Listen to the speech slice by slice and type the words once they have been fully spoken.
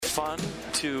fun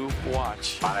to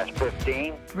watch. Minus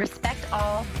 15. Respect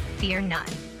all, fear none.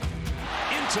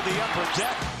 Into the upper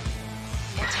deck.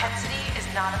 Intensity is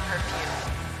not a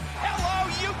perfume. Hello,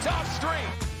 Utah Street.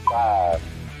 5,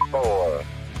 4,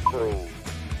 3,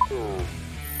 2,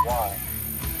 1.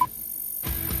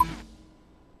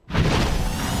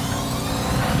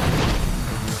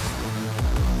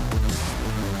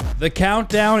 The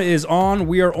countdown is on.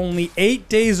 We are only 8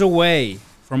 days away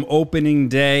from opening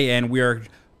day, and we are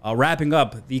wrapping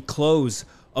up the close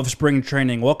of spring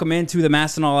training. Welcome into the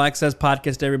MASN All Access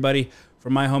podcast, everybody.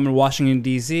 From my home in Washington,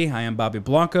 D.C., I am Bobby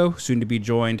Blanco, soon to be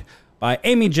joined by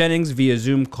Amy Jennings via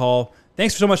Zoom call.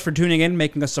 Thanks so much for tuning in,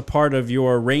 making us a part of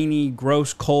your rainy,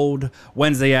 gross, cold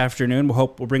Wednesday afternoon. We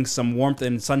hope we'll bring some warmth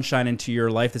and sunshine into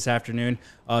your life this afternoon,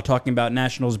 talking about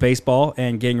Nationals baseball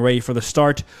and getting ready for the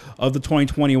start of the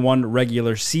 2021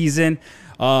 regular season.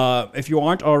 If you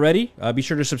aren't already, be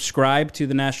sure to subscribe to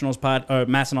the Nationals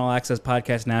MASN All Access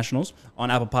Podcast Nationals on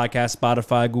Apple Podcasts,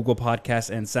 Spotify, Google Podcasts,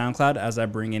 and SoundCloud as I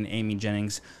bring in Amy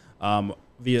Jennings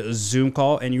via Zoom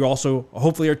call. And you also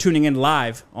hopefully are tuning in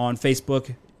live on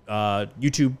Facebook,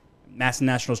 YouTube, MASN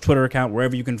Nationals Twitter account,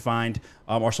 wherever you can find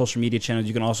our social media channels.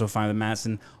 You can also find the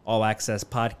MASN All Access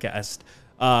podcast.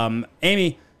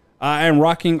 Amy, I am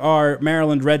rocking our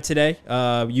Maryland red today.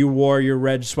 You wore your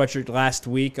red sweatshirt last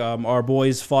week. Our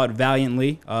boys fought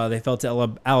valiantly. They fell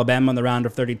to Alabama in the round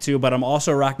of 32, but I'm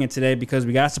also rocking it today because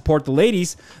we got to support the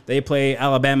ladies. They play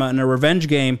Alabama in a revenge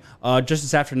game just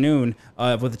this afternoon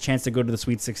with a chance to go to the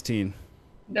Sweet 16.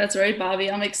 That's right,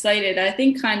 Bobby. I'm excited. I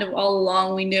think kind of all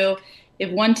along we knew if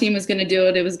one team was going to do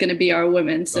it, it was going to be our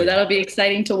women. So that'll be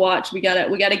exciting to watch. We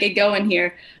gotta get going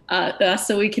here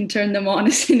so we can turn them on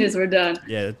as soon as we're done.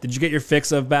 Yeah. Did you get your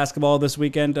fix of basketball this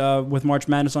weekend with March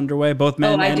Madness underway, both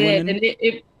men and women? I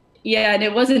did. And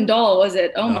it wasn't dull, was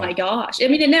it? Oh my gosh. I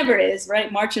mean, it never is,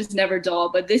 right? March is never dull,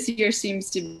 but this year seems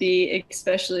to be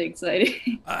especially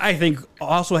exciting. I think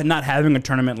also not having a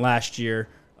tournament last year,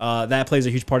 that plays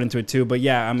a huge part into it too. But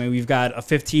yeah, I mean, we've got a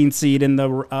 15 seed in the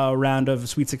round of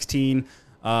Sweet 16,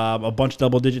 a bunch of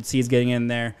double-digit seeds getting in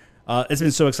there. It's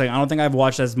been so exciting. I don't think I've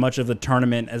watched as much of the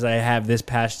tournament as I have this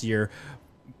past year,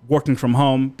 working from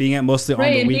home, being at mostly on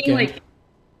the weekend.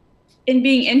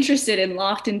 Being interested and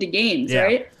locked into games,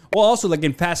 right? Well, also like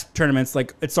in past tournaments,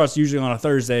 like it starts usually on a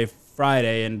Thursday,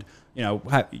 Friday, and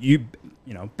you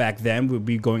back then we'd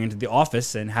be going into the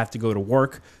office and have to go to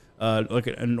work.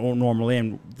 Normally,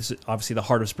 and this is obviously the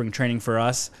heart of spring training for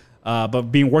us. But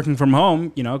working from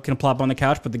home, can plop on the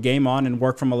couch, put the game on, and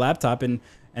work from a laptop. And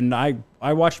I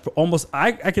watched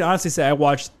I can honestly say I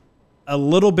watched a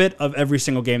little bit of every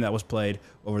single game that was played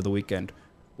over the weekend,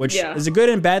 which is a good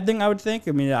and bad thing, I would think.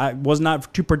 I mean, I was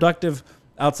not too productive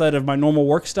outside of my normal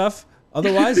work stuff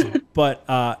otherwise, but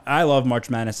I love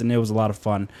March Madness, and it was a lot of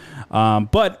fun.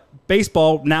 But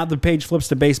baseball, now the page flips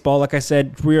to baseball. Like I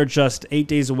said, we are just 8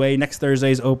 days away. Next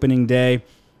Thursday is opening day.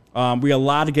 We have a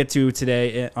lot to get to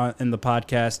today in the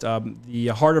podcast. The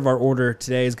heart of our order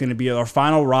today is going to be our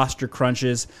final roster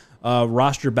crunches,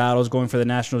 roster battles going for the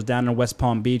Nationals down in West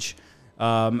Palm Beach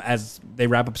as they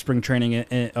wrap up spring training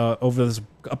over this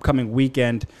upcoming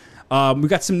weekend. We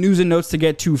got some news and notes to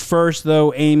get to first,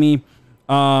 though, Amy.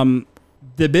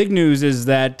 The big news is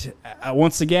that,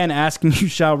 once again, Asking You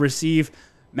Shall Receive.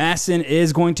 MASN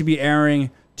is going to be airing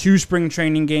 2 spring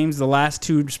training games, the last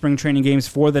 2 spring training games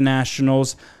for the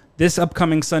Nationals, this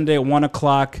upcoming Sunday at 1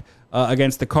 o'clock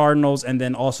against the Cardinals, and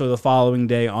then also the following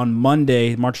day on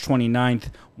Monday, March 29th,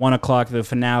 1 o'clock, the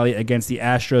finale against the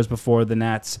Astros before the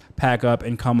Nats pack up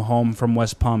and come home from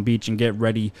West Palm Beach and get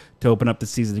ready to open up the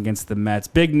season against the Mets.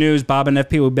 Big news. Bob and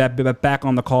FP will be back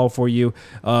on the call for you,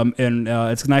 and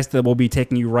it's nice that we'll be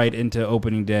taking you right into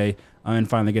opening day and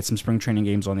finally get some spring training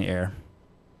games on the air.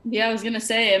 Yeah, I was going to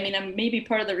say, I mean, maybe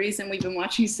part of the reason we've been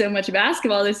watching so much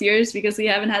basketball this year is because we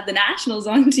haven't had the Nationals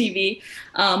on TV.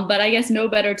 But I guess no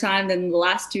better time than the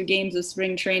last 2 games of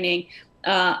spring training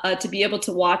to be able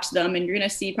to watch them. And you're going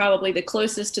to see probably the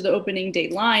closest to the opening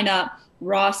day lineup,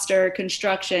 roster,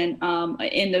 construction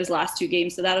in those last 2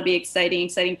 games. So that'll be exciting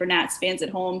for Nats fans at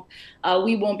home.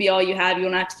 We won't be all you have. You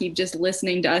don't have to keep just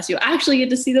listening to us. You'll actually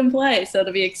get to see them play. So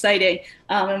it'll be exciting.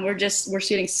 And we're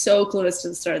shooting so close to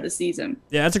the start of the season.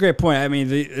 Yeah, that's a great point. I mean,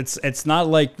 it's not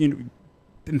like,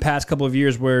 in past couple of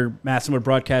years where MASN would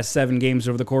broadcast 7 games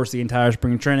over the course of the entire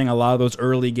spring training. A lot of those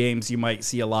early games, you might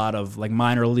see a lot of like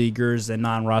minor leaguers and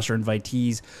non-roster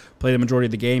invitees play the majority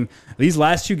of the game. These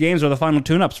last 2 games are the final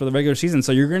tune-ups for the regular season,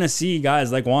 so you're going to see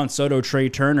guys like Juan Soto, Trey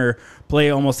Turner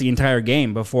play almost the entire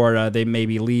game before they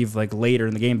maybe leave like later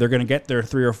in the game. They're going to get their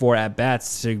 3 or 4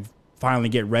 at-bats to finally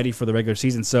get ready for the regular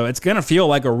season. So it's going to feel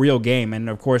like a real game. And,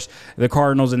 of course, the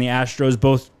Cardinals and the Astros,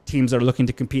 both teams that are looking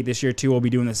to compete this year too will be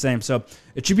doing the same. So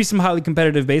it should be some highly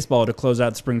competitive baseball to close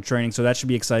out spring training. So that should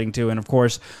be exciting too. And of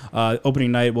course,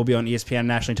 opening night will be on ESPN,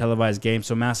 nationally televised game.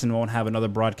 So Masson won't have another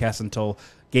broadcast until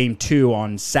Game 2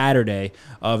 on Saturday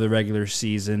of the regular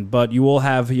season. But you'll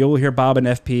hear Bob and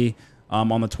FP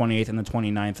on the 28th and the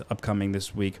 29th upcoming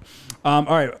this week. All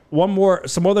right,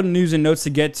 some other news and notes to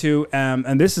get to,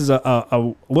 and this is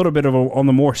a little bit of on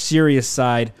the more serious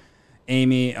side.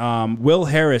 Amy, Will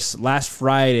Harris last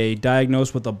Friday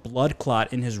diagnosed with a blood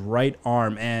clot in his right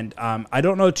arm, and I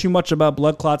don't know too much about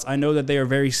blood clots. I know that they are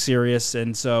very serious,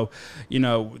 and so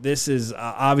this is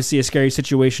obviously a scary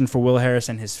situation for Will Harris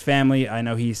and his family. I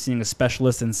know he's seeing a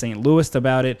specialist in St. Louis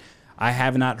about it. I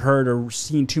have not heard or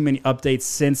seen too many updates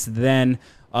since then.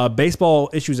 Baseball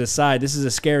issues aside, this is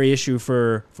a scary issue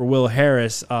for Will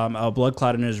Harris, a blood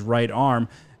clot in his right arm.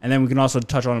 And then we can also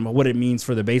touch on what it means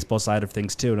for the baseball side of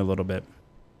things, too, in a little bit.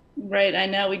 Right. I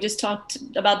know we just talked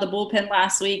about the bullpen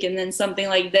last week, and then something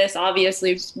like this,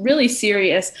 obviously, is really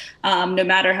serious, no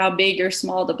matter how big or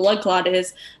small the blood clot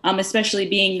is, especially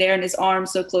being there in his arm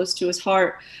so close to his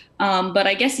heart. But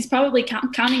I guess he's probably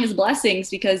counting his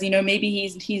blessings because, maybe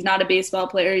he's not a baseball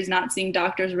player. He's not seeing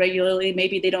doctors regularly.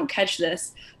 Maybe they don't catch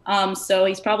this. So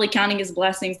he's probably counting his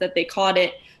blessings that they caught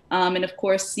it. And, of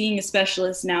course, seeing a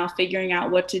specialist now, figuring out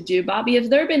what to do. Bobby, have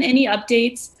there been any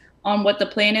updates on what the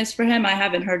plan is for him? I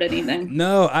haven't heard anything.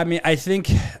 No, I mean, I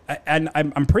think, and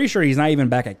I'm pretty sure he's not even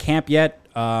back at camp yet.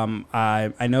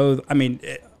 I know,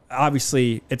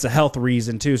 obviously it's a health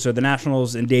reason too. So the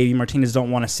Nationals and Davey Martinez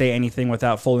don't want to say anything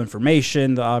without full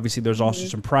information. Obviously there's also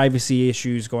some privacy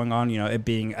issues going on, it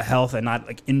being a health and not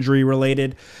like injury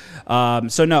related.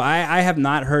 So no, I have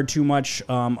not heard too much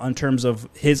in terms of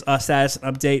his status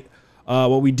update.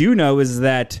 What we do know is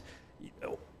that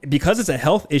because it's a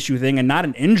health issue thing and not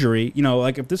an injury,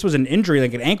 like if this was an injury,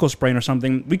 like an ankle sprain or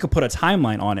something, we could put a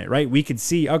timeline on it, right? We could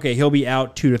see, okay, he'll be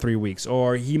out 2 to 3 weeks,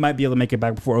 or he might be able to make it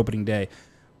back before opening day.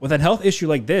 With a health issue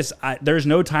like this, there's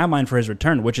no timeline for his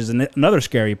return, which is another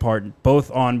scary part,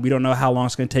 both on we don't know how long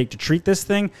it's going to take to treat this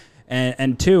thing,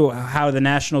 and two, how the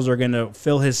Nationals are going to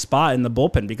fill his spot in the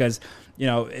bullpen because,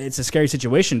 it's a scary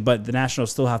situation, but the Nationals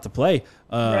still have to play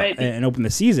right. and open the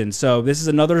season. So this is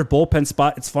another bullpen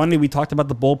spot. It's funny, we talked about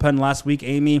the bullpen last week,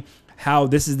 Amy, how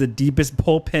this is the deepest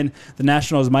bullpen the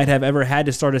Nationals might have ever had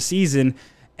to start a season.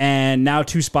 And now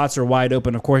 2 spots are wide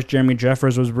open. Of course, Jeremy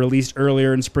Jeffers was released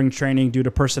earlier in spring training due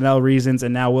to personnel reasons,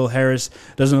 and now Will Harris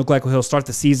doesn't look like he'll start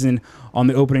the season on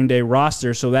the opening day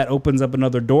roster. So that opens up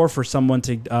another door for someone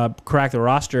to crack the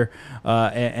roster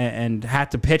and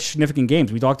have to pitch significant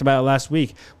games. We talked about it last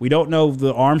week. We don't know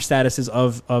the arm statuses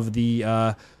of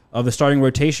the starting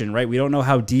rotation, right? We don't know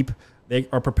how deep they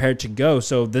are prepared to go.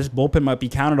 So this bullpen might be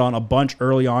counted on a bunch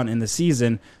early on in the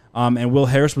season. And Will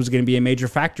Harris was going to be a major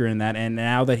factor in that. And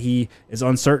now that he is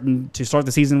uncertain to start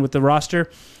the season with the roster,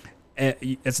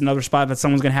 it's another spot that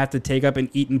someone's going to have to take up and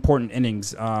eat important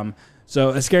innings. So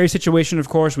a scary situation, of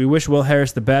course. We wish Will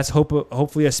Harris the best.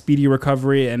 Hopefully a speedy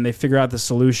recovery and they figure out the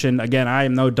solution. Again, I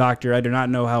am no doctor. I do not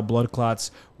know how blood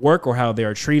clots work or how they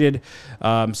are treated.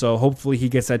 So hopefully he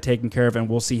gets that taken care of and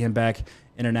we'll see him back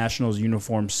in a Nationals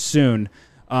uniform soon.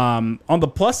 On the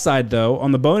plus side, though,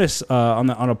 on the bonus, on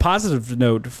a positive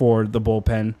note for the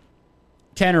bullpen,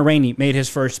 Tanner Rainey made his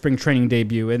first spring training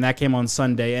debut, and that came on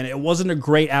Sunday. And it wasn't a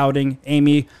great outing,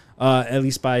 Amy, at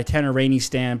least by Tanner Rainey's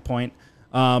standpoint.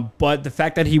 But the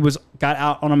fact that he got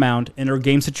out on a mound in a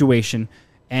game situation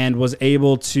and was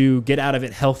able to get out of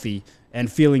it healthy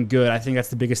and feeling good, I think that's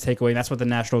the biggest takeaway, and that's what the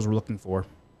Nationals were looking for.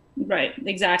 Right,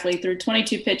 exactly. Threw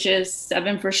 22 pitches,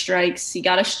 7 for strikes. He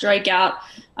got a strikeout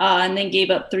and then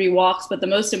gave up 3 walks. But the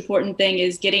most important thing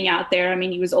is getting out there. I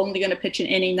mean, he was only going to pitch an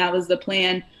inning. That was the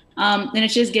plan. And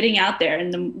it's just getting out there.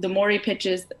 And the more he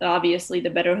pitches, obviously, the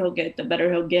better he'll get,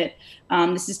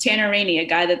 This is Tanner Rainey, a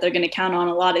guy that they're going to count on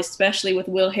a lot, especially with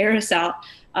Will Harris out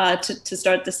to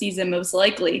start the season most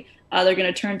likely. They're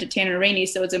going to turn to Tanner Rainey.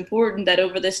 So it's important that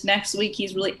over this next week,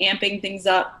 he's really amping things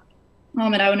up.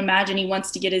 And I would imagine he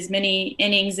wants to get as many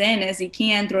innings in as he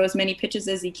can, throw as many pitches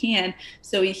as he can,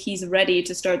 so he's ready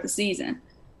to start the season.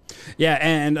 Yeah,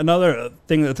 and another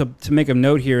thing to make a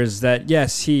note here is that,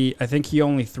 yes, I think he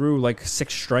only threw like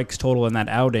 6 strikes total in that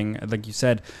outing, like you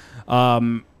said,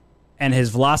 and his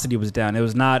velocity was down. It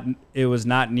was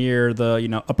not near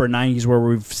the upper 90s where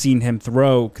we've seen him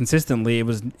throw consistently. It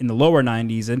was in the lower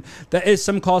 90s, and that is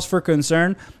some cause for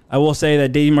concern. I will say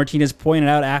that Davey Martinez pointed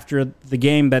out after the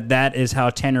game that is how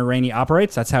Tanner Rainey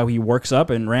operates. That's how he works up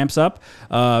and ramps up.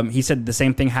 He said the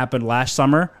same thing happened last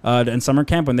summer in summer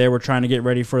camp when they were trying to get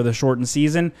ready for the shortened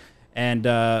season, and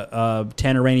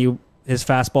Tanner Rainey, his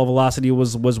fastball velocity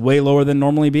was way lower than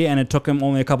normally be, and it took him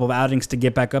only a couple of outings to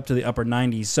get back up to the upper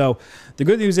 90s. So the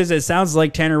good news is it sounds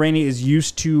like Tanner Rainey is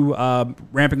used to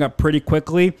ramping up pretty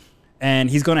quickly,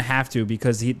 and he's going to have to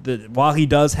because while he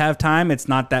does have time, it's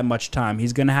not that much time.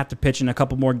 He's going to have to pitch in a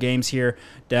couple more games here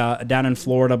down in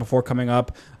Florida before coming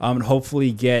up, and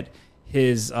hopefully get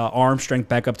his arm strength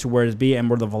back up to where it be and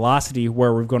where the velocity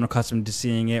where we've grown accustomed to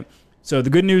seeing it. So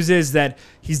the good news is that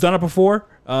he's done it before.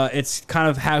 It's kind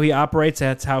of how he operates.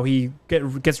 That's how he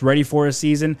gets ready for a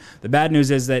season. The bad news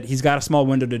is that he's got a small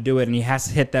window to do it, and he has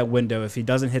to hit that window. If he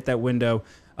doesn't hit that window,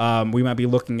 we might be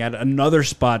looking at another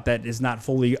spot that is not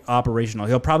fully operational.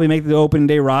 He'll probably make the opening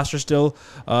day roster still,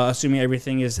 assuming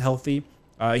everything is healthy.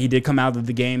 He did come out of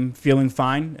the game feeling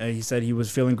fine. He said he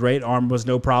was feeling great. Arm was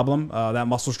no problem. That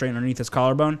muscle strain underneath his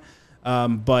collarbone.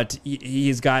 But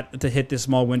he's got to hit this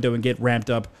small window and get ramped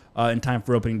up in time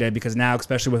for opening day, because now,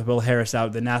 especially with Will Harris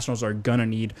out, the Nationals are going to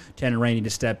need Tanner Rainey to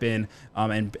step in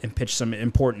and pitch some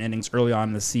important innings early on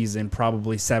in the season,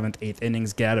 probably 7th, 8th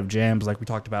innings, get out of jams like we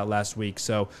talked about last week.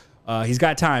 So he's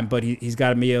got time, but he's got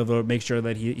to be able to make sure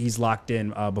that he's locked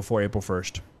in before April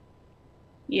 1st.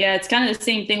 Yeah, it's kind of the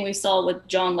same thing we saw with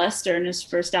John Lester in his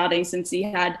first outing. Since he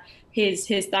had his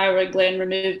thyroid gland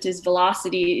removed, his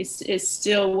velocity is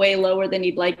still way lower than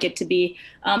he'd like it to be.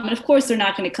 And of course, they're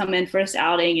not going to come in first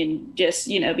outing and just,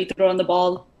 be throwing the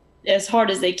ball as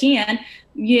hard as they can.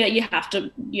 Yeah, you have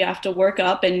to work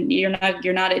up, and you're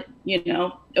not at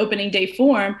opening day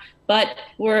form. But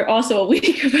we're also a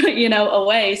week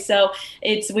away, so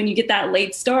it's when you get that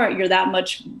late start, you're that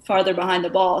much farther behind the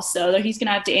ball. So he's going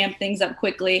to have to amp things up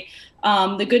quickly.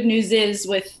 The good news is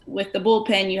with the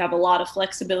bullpen, you have a lot of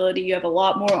flexibility. You have a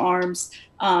lot more arms.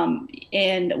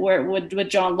 And where with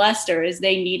John Lester is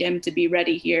they need him to be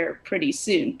ready here pretty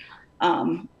soon.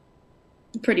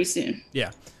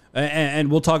 Yeah. And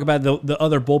we'll talk about the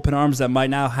other bullpen arms that might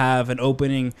now have an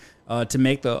opening to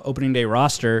make the opening day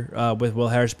roster with Will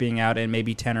Harris being out and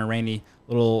maybe Tanner Rainey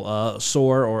a little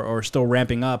sore or still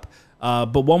ramping up.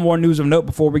 But one more news of note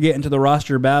before we get into the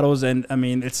roster battles, and I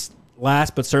mean, it's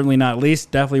last but certainly not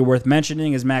least, definitely worth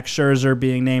mentioning, is Max Scherzer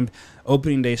being named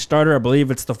opening day starter. I believe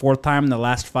it's the 4th time in the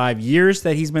last 5 years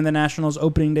that he's been the Nationals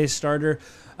opening day starter.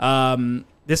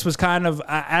 This was kind of,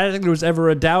 I don't think there was ever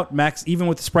a doubt. Max, even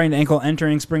with the sprained ankle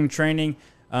entering spring training,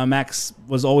 Max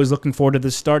was always looking forward to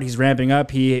this start. He's ramping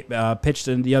up. He pitched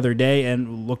in the other day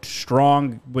and looked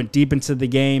strong, went deep into the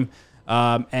game.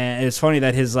 And it's funny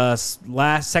that his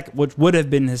which would have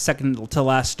been his second to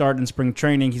last start in spring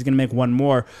training, he's going to make one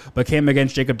more, but came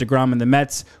against Jacob deGrom and the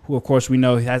Mets, who, of course, we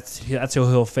know that's who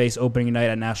he'll face opening night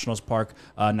at Nationals Park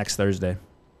next Thursday.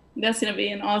 That's going to be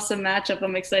an awesome matchup.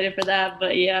 I'm excited for that.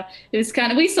 But yeah, it was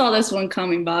we saw this one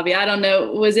coming, Bobby. I don't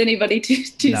know. Was anybody too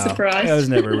surprised? It was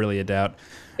never really a doubt.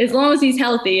 As long as he's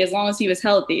healthy, as long as he was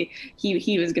healthy,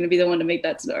 he was going to be the one to make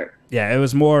that start. Yeah, it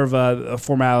was more of a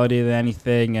formality than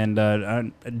anything.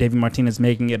 And Davey Martinez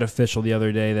making it official the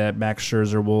other day that Max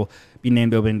Scherzer will be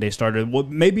named opening day starter. Well,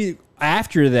 maybe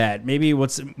after that, maybe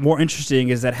what's more interesting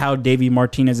is that how Davey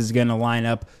Martinez is going to line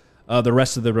up the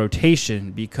rest of the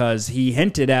rotation, because he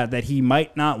hinted at that he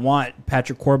might not want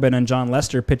Patrick Corbin and John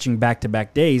Lester pitching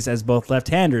back-to-back days as both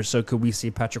left-handers. So could we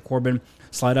see Patrick Corbin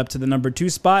slide up to the number 2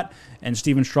 spot and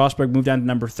Steven Strasburg move down to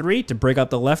number 3 to break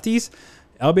out the lefties?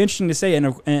 That'll be interesting to say.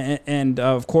 And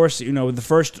of course, the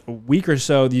first week or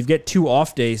so, you get 2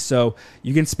 off days, so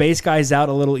you can space guys out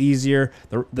a little easier.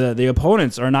 The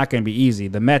opponents are not going to be easy.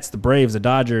 The Mets, the Braves, the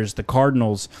Dodgers, the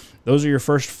Cardinals, those are your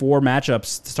first 4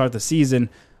 matchups to start the season.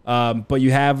 But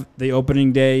you have the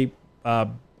opening day,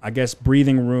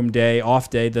 breathing room day, off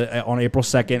day on April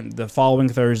 2nd. The following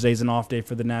Thursday is an off day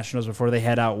for the Nationals before they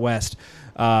head out west.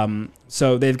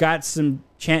 So they've got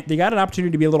they got an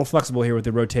opportunity to be a little flexible here with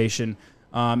the rotation.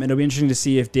 And it'll be interesting to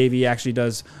see if Davey actually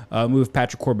does move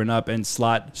Patrick Corbin up and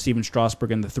slot Steven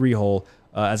Strasburg in the 3-hole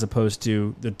as opposed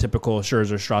to the typical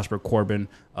Scherzer, Strasburg, Corbin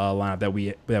lineup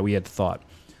that we had thought.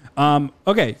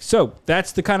 Okay, so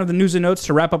that's the kind of the news and notes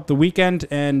to wrap up the weekend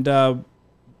and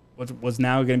what was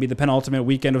now going to be the penultimate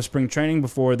weekend of spring training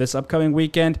before this upcoming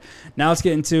weekend. Now let's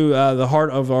get into the heart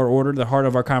of our order, the heart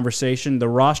of our conversation, the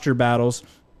roster battles.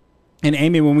 And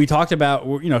Amy, when we talked about,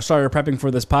 started prepping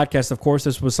for this podcast, of course,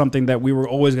 this was something that we were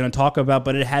always going to talk about,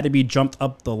 but it had to be jumped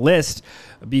up the list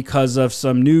because of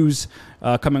some news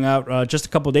coming out just a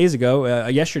couple of days ago,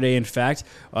 yesterday, in fact,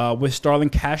 with Starlin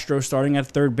Castro starting at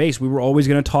third base. We were always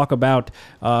going to talk about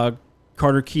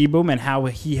Carter Kieboom and how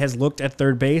he has looked at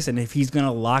third base and if he's going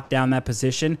to lock down that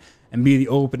position and be the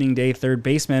opening day third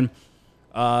baseman.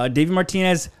 Davey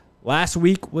Martinez last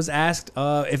week was asked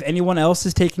if anyone else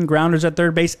is taking grounders at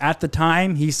third base. At the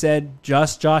time, he said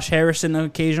just Josh Harrison, an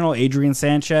occasional, Adrian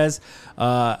Sanchez.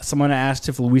 Someone asked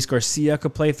if Luis Garcia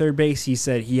could play third base. He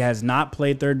said he has not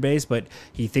played third base, but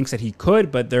he thinks that he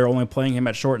could, but they're only playing him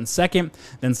at short and second.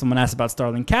 Then someone asked about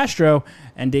Starlin Castro,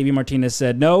 and Davey Martinez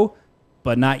said no,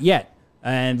 but not yet.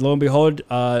 And lo and behold,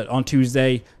 on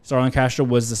Tuesday, Starlin Castro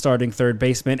was the starting third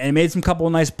baseman and made some couple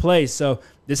of nice plays. So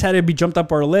this had to be jumped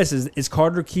up our list. Is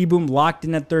Carter Kieboom locked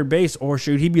in at third base, or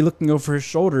should he be looking over his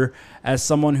shoulder as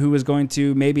someone who is going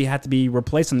to maybe have to be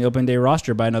replaced on the opening day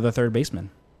roster by another third baseman?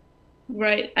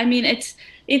 Right. I mean,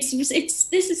 this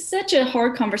is such a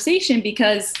hard conversation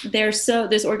because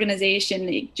this organization,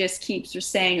 it just keeps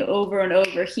just saying over and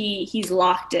over, he's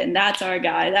locked in. That's our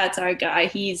guy. That's our guy.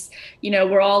 He's,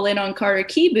 we're all in on Carter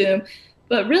Kieboom.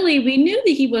 But really, we knew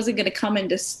that he wasn't going to come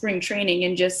into spring training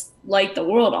and just light the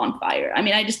world on fire. I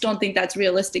mean, I just don't think that's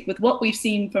realistic with what we've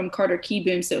seen from Carter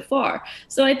Kieboom so far.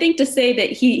 So I think to say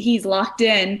that he's locked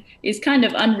in is kind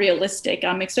of unrealistic,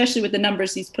 especially with the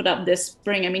numbers he's put up this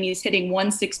spring. I mean, he's hitting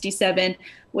 167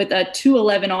 with a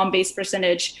 211 on-base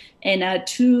percentage and a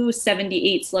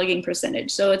 278 slugging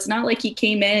percentage. So it's not like he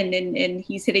came in and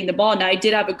he's hitting the ball. Now, I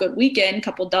did have a good weekend,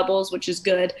 couple doubles, which is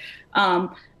good.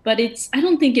 But I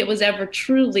don't think it was ever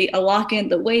truly a lock-in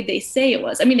the way they say it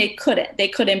was. I mean, they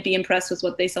couldn't be impressed with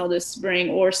what they saw this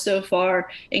spring or so far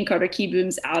in Carter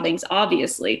Kieboom's outings,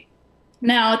 obviously.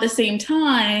 Now, at the same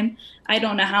time, I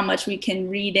don't know how much we can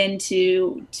read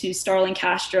into Starlin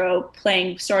Castro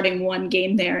starting one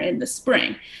game there in the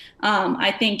spring.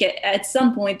 I think at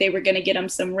some point they were going to get him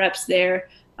some reps there,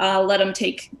 let him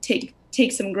take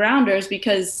some grounders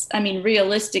because, I mean,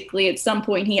 realistically, at some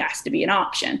point he has to be an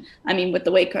option. I mean, with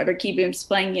the way Carter Kieboom's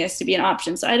playing, he has to be an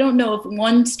option. So I don't know if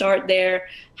one start there,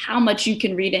 how much you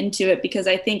can read into it, because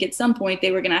I think at some point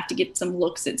they were going to have to get some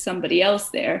looks at somebody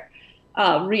else there,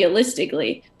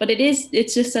 realistically. But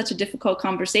it's just such a difficult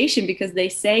conversation because they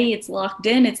say it's locked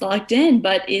in,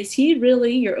 but is he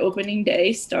really your opening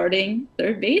day starting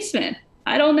third baseman?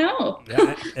 I don't know.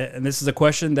 Yeah, and this is a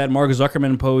question that Mark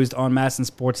Zuckerman posed on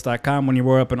MASNsports.com when you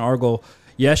were up in Argyle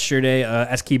yesterday.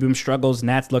 As Kieboom struggles,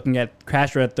 Nats looking at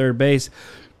Castro at third base.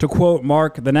 To quote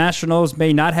Mark, the Nationals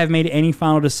may not have made any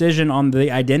final decision on the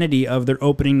identity of their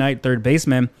opening night third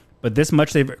baseman, but this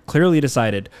much they've clearly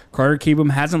decided. Carter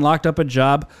Kieboom hasn't locked up a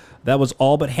job that was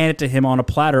all but handed to him on a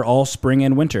platter all spring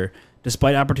and winter.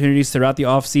 Despite opportunities throughout the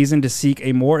offseason to seek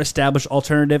a more established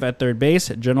alternative at third base,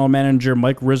 General Manager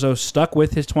Mike Rizzo stuck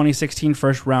with his 2016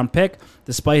 first-round pick,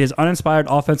 despite his uninspired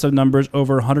offensive numbers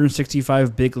over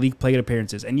 165 big league plate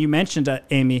appearances. And you mentioned,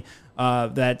 Amy,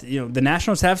 that the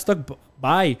Nationals have stuck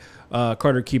by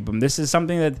Carter Kieboom. This is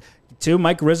something that, to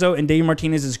Mike Rizzo and Davey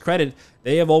Martinez's credit,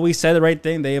 they have always said the right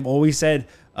thing. They have always said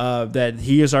that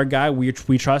he is our guy. We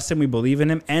trust him. We believe in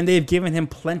him. And they've given him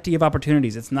plenty of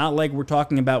opportunities. It's not like we're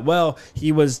talking about, well,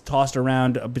 he was tossed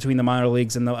around between the minor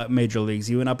leagues and the major leagues.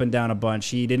 He went up and down a bunch.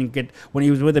 He didn't get, when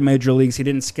he was with the major leagues, he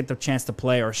didn't get the chance to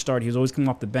play or start. He was always coming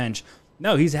off the bench.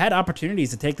 No, he's had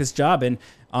opportunities to take this job, and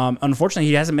unfortunately,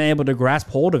 he hasn't been able to grasp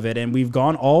hold of it. And we've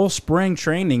gone all spring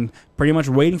training pretty much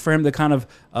waiting for him to kind of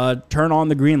turn on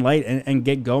the green light and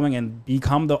get going and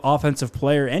become the offensive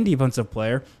player and defensive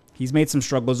player. He's made some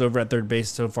struggles over at third base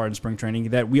so far in spring training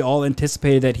that we all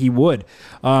anticipated that he would,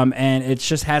 and it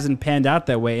just hasn't panned out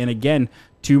that way. And again,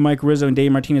 to Mike Rizzo and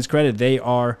Dave Martinez's credit, they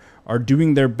are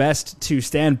doing their best to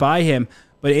stand by him.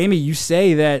 But Amy, you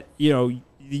say that you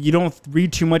don't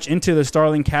read too much into the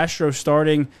Starlin Castro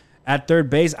starting at third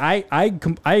base.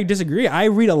 I disagree. I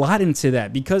read a lot into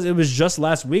that because it was just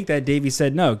last week that Davey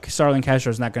said, no, Starlin Castro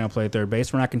is not going to play third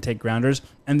base. We're not going to take grounders.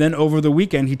 And then over the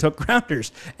weekend, he took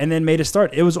grounders and then made a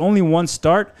start. It was only one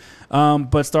start,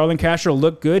 but Starlin Castro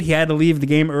looked good. He had to leave the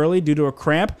game early due to a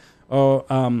cramp,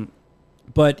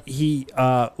 but he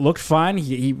looked fine.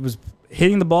 He was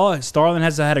hitting the ball. Starlin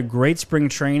has had a great spring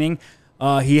training.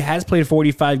 He has played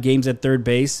 45 games at third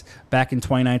base back in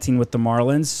 2019 with the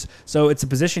Marlins. So it's a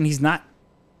position he's not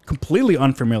completely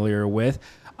unfamiliar with.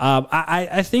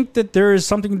 I think that there is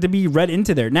something to be read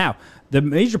into there. Now, the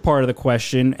major part of the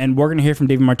question, and we're going to hear from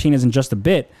David Martinez in just a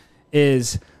bit,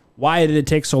 is why did it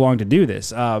take so long to do this?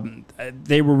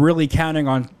 They were really counting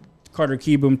on Carter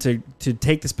Kieboom to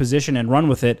take this position and run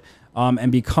with it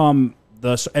and become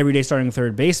the everyday starting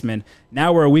third baseman.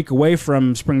 Now we're a week away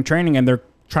from spring training, and they're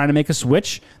trying to make a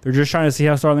switch. They're just trying to see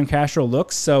how Starlin Castro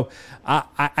looks. So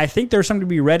I think there's something to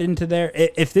be read into there.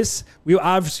 We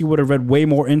obviously would have read way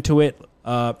more into it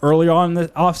early on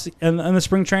in the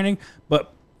spring training,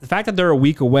 but the fact that they're a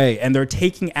week away and they're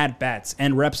taking at-bats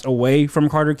and reps away from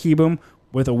Carter Kieboom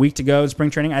with a week to go in spring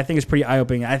training, I think is pretty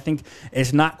eye-opening. I think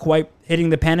it's not quite hitting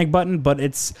the panic button, but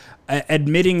it's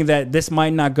admitting that this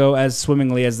might not go as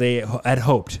swimmingly as they had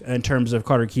hoped in terms of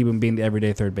Carter Kieboom being the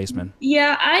everyday third baseman.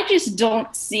 Yeah, I just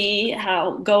don't see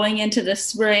how going into the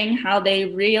spring, how they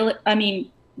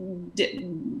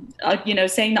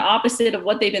saying the opposite of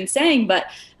what they've been saying, but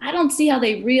I don't see how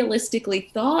they realistically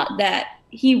thought that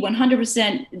he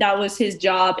 100% that was his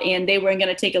job and they weren't going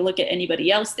to take a look at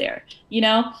anybody else there.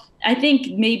 I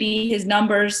think maybe his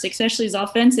numbers, especially his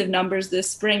offensive numbers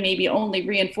this spring, maybe only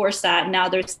reinforce that. Now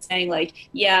they're saying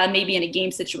maybe in a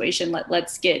game situation,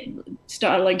 let's get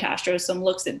Starlin Castro some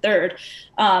looks at third,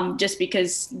 just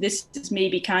because this is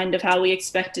maybe kind of how we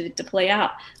expected it to play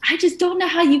out. I just don't know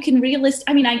how you can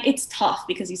it's tough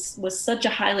because he was such a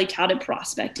highly touted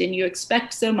prospect and you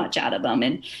expect so much out of him.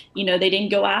 And, they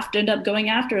didn't end up going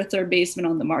after a third baseman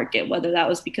on the market, whether that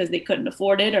was because they couldn't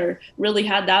afford it or really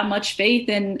had that much faith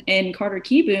in Carter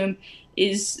Kieboom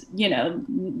is,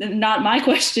 not my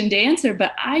question to answer,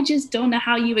 but I just don't know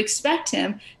how you expect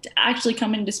him to actually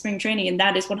come into spring training and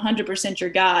that is 100% your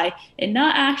guy and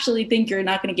not actually think you're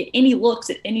not going to get any looks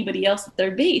at anybody else at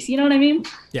third base. You know what I mean?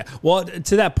 Yeah. Well,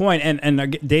 to that point,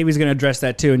 and Davey's going to address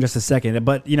that too in just a second,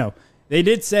 but, they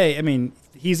did say,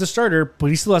 he's a starter, but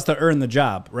he still has to earn the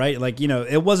job, right?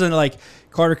 It wasn't like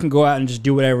Carter can go out and just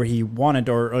do whatever he wanted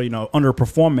or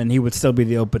underperform and he would still be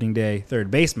the opening day third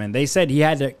baseman. They said he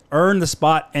had to earn the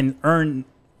spot and earn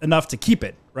enough to keep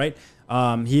it, right?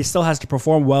 He still has to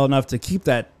perform well enough to keep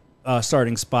that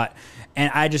starting spot.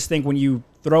 And I just think when you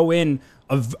throw in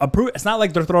it's not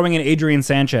like they're throwing in Adrian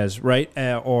Sanchez, right?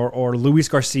 Or Luis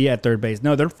Garcia at third base.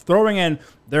 No, they're throwing in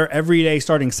their everyday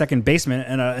starting second baseman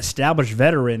and an established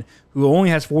veteran who only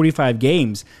has 45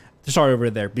 games to start over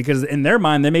there. Because in their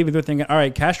mind, they're thinking, all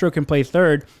right, Castro can play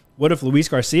third. What if Luis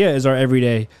Garcia is our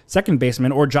everyday second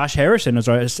baseman or Josh Harrison is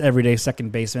our everyday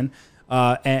second baseman?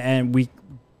 And we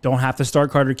don't have to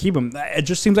start Carter Kieboom. It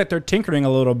just seems like they're tinkering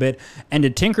a little bit. And to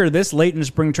tinker this late in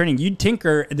spring training, you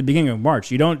tinker at the beginning of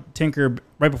March. You don't tinker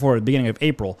right before the beginning of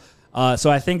April. So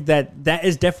I think that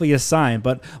is definitely a sign.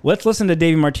 But let's listen to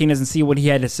Davey Martinez and see what he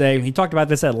had to say. He talked about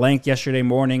this at length yesterday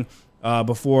morning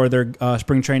before their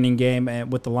spring training game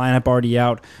and with the lineup already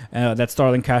out that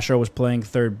Starlin Castro was playing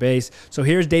third base. So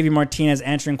here's Davey Martinez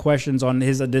answering questions on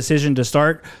his decision to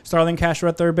start Starlin Castro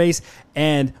at third base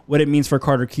and what it means for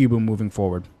Carter Kieboom moving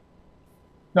forward.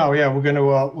 No, yeah, we're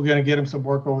gonna get him some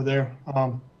work over there.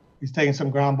 He's taking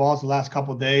some ground balls the last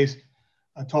couple of days.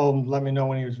 I told him to let me know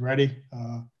when he was ready.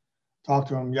 Talked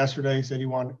to him yesterday. He said he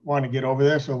wanted to get over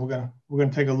there, so we're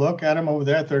gonna take a look at him over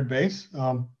there at third base.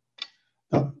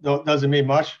 Doesn't mean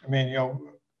much.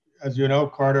 As you know,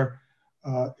 Carter,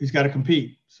 he's got to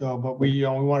compete. So, but we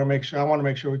want to make sure. I want to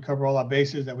make sure we cover all our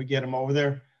bases, that we get him over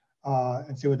there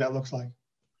and see what that looks like.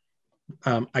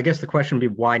 I guess the question would be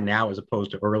why now as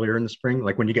opposed to earlier in the spring?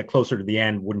 Like when you get closer to the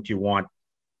end, wouldn't you want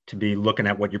to be looking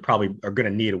at what you probably are going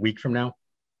to need a week from now?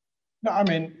 No,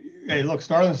 hey, look,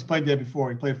 Starlin's played there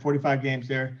before. He played 45 games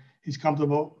there. He's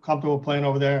comfortable playing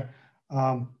over there.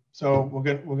 So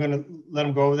we're gonna let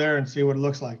him go over there and see what it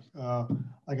looks like.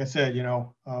 Like I said,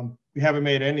 we haven't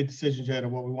made any decisions yet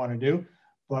of what we want to do,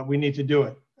 but we need to do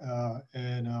it.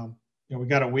 We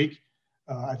got a week.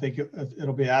 I think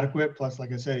it'll be adequate. Plus,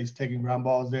 like I said, he's taking ground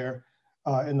balls there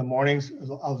in the mornings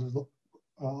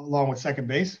along with second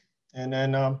base, and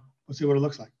then we'll see what it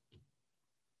looks like.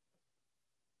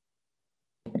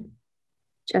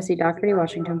 Jesse Doherty,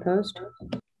 Washington Post.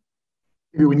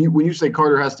 When you say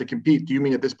Carter has to compete, do you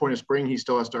mean at this point of spring he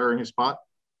still has to earn his spot?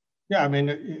 Yeah,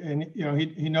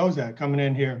 he knows that coming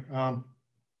in here.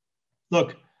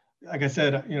 Look, like I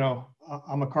said,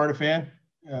 I'm a Carter fan.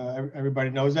 Everybody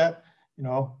knows that,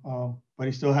 but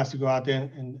he still has to go out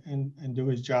there and do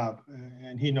his job,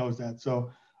 and he knows that. So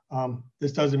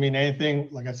this doesn't mean anything.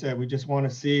 Like I said, we just want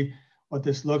to see what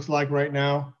this looks like right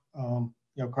now.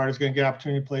 Carter's going to get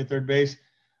opportunity to play third base.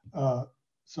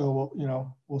 So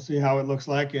we'll see how it looks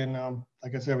like, and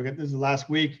like I said, this is the last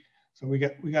week, so we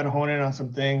got to hone in on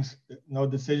some things. No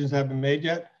decisions have been made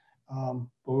yet, but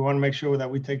we want to make sure that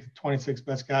we take the 26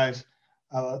 best guys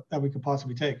that we could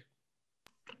possibly take.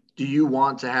 Do you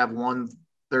want to have one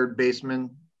third baseman,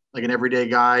 like an everyday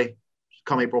guy,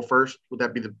 come April 1st? Would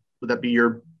that be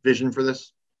your vision for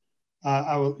this?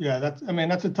 I will. Yeah, that's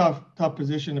a tough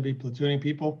position to be platooning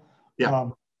people. Yeah.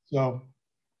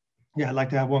 Yeah, I'd like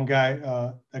to have one guy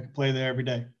that can play there every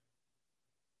day.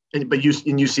 But you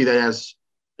see that as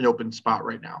an open spot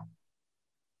right now?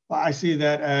 I see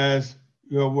that as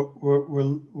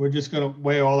we're just going to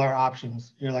weigh all our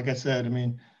options. Like I said,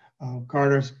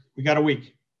 Carter's. We got a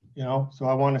week. So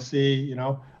I want to see.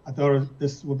 I thought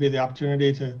this would be the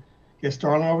opportunity to get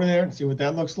Starling over there and see what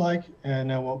that looks like, and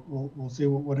then we'll see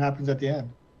what happens at the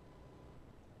end.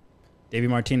 Davey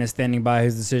Martinez standing by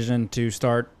his decision to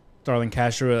start Starlin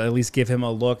Castro, at least give him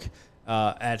a look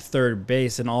at third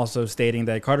base, and also stating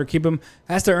that Carter Kieboom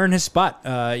has to earn his spot.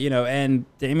 And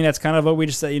I mean, that's kind of what we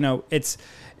just said.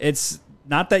 It's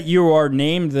not that you are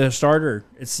named the starter.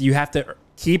 It's you have to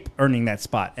keep earning that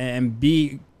spot and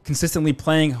be consistently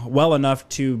playing well enough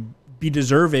to be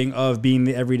deserving of being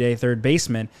the everyday third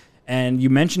baseman. And you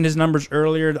mentioned his numbers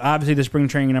earlier. Obviously, the spring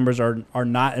training numbers are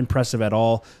not impressive at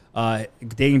all.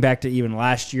 Dating back to even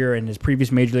last year and his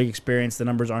previous major league experience, the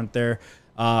numbers aren't there.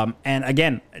 And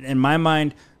again, in my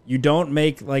mind, you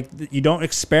don't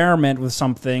experiment with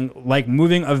something like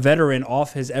moving a veteran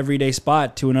off his everyday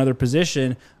spot to another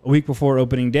position a week before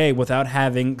opening day without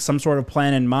having some sort of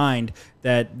plan in mind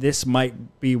that this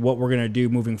might be what we're going to do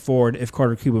moving forward if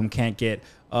Carter Kieboom can't get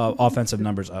offensive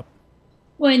numbers up.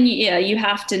 Well, and you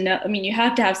have to know. I mean, you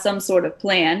have to have some sort of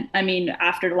plan. I mean,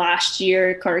 after last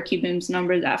year, Carter Kieboom's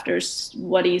numbers, after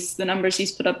the numbers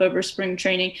he's put up over spring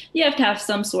training, you have to have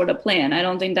some sort of plan. I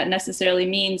don't think that necessarily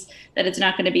means that it's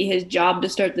not going to be his job to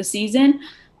start the season,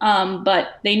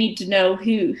 but they need to know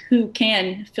who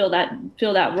can fill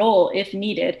that role if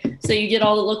needed. So you get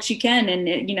all the looks you can, and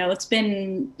it's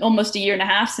been almost a year and a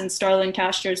half since Starlin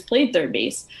Castro's played third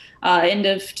base. End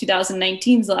of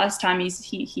 2019 is the last time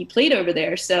he played over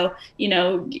there. So,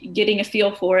 getting a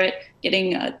feel for it,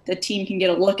 getting the team can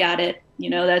get a look at it,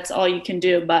 that's all you can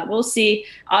do. But we'll see.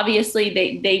 Obviously,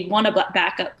 they want a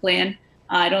backup plan.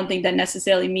 I don't think that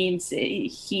necessarily means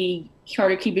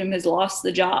Carter Kieboom has lost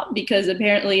the job, because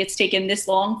apparently it's taken this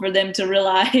long for them to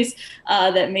realize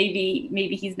that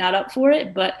maybe he's not up for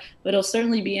it. But it'll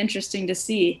certainly be interesting to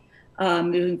see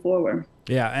moving forward.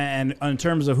 Yeah, and in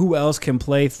terms of who else can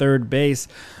play third base,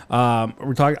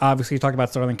 we're talking about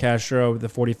Starlin Castro, the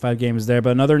 45 games there,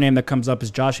 but another name that comes up is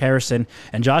Josh Harrison,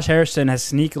 and Josh Harrison has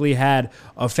sneakily had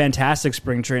a fantastic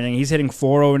spring training. He's hitting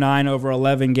 .409 over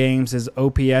 11 games. His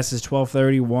OPS is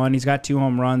 .1231. He's got 2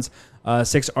 home runs,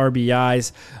 6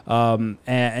 RBIs,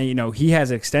 and he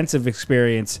has extensive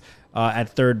experience at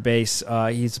third base.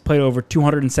 He's played over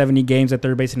 270 games at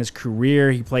third base in his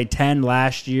career. He played 10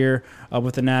 last year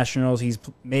with the Nationals. He's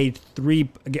made 3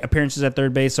 appearances at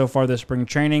third base so far this spring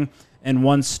training and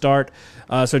 1 start.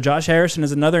 So Josh Harrison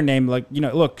is another name.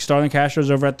 Look, Starlin Castro's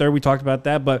over at third. We talked about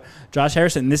that, but Josh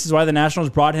Harrison, this is why the Nationals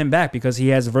brought him back, because he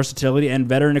has versatility and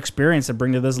veteran experience to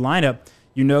bring to this lineup.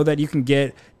 You know that you can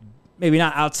get maybe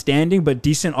not outstanding, but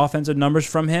decent offensive numbers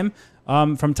from him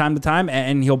from time to time,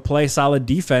 and he'll play solid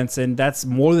defense, and that's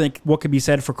more than what could be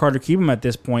said for Carter Kieboom at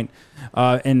this point.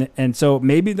 And so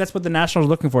maybe that's what the Nationals are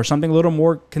looking for, something a little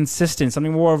more consistent,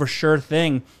 something more of a sure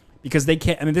thing, because they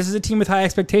can't. I mean, this is a team with high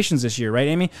expectations this year, right,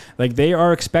 Amy? Like, they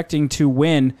are expecting to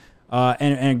win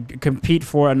and compete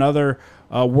for another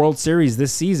World Series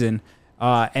this season,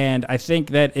 and I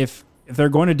think that if they're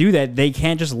going to do that, they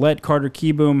can't just let Carter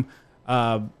Kieboom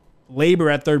labor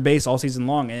at third base all season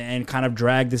long and kind of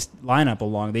drag this lineup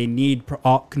along. They need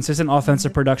consistent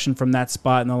offensive production from that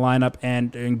spot in the lineup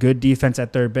and good defense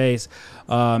at third base.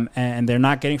 And they're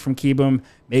not getting from Kieboom.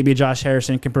 Maybe Josh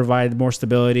Harrison can provide more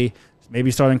stability.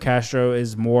 Maybe Starlin Castro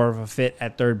is more of a fit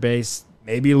at third base.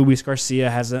 Maybe Luis Garcia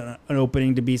has an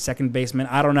opening to be second baseman.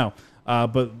 I don't know.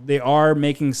 But they are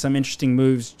making some interesting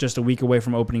moves just a week away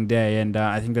from opening day, and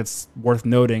I think that's worth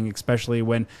noting, especially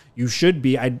when you should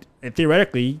be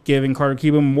theoretically giving Carter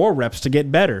Kieboom more reps to get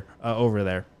better over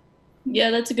there.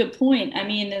 Yeah, that's a good point. I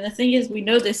mean, and the thing is, we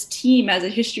know this team has a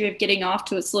history of getting off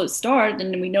to a slow start,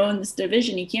 and we know in this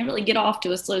division you can't really get off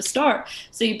to a slow start.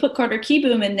 So you put Carter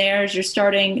Kieboom in there as your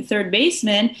starting third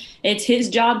baseman. It's his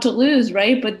job to lose,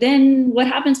 right? But then what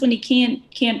happens when he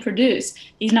can't produce?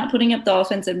 He's not putting up the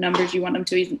offensive numbers you want him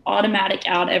to. He's an automatic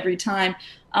out every time.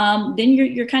 Then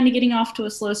you're kind of getting off to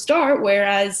a slow start,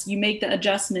 whereas you make the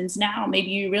adjustments now. Maybe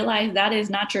you realize that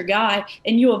is not your guy,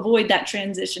 and you avoid that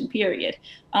transition period.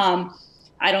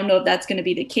 I don't know if that's going to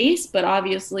be the case, but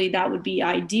obviously that would be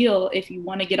ideal if you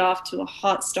want to get off to a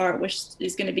hot start, which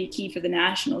is going to be key for the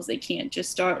Nationals. They can't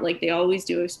just start like they always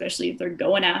do, especially if they're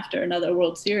going after another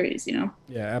World Series, Yeah,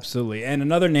 absolutely. And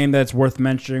another name that's worth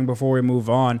mentioning before we move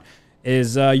on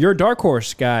is your dark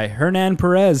horse guy, Hernan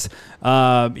Perez.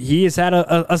 He has had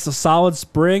a solid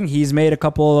spring. He's made a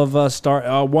couple of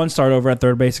one start over at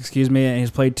third base, and he's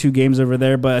played 2 games over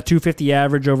there, but a .250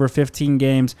 average over 15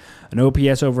 games, an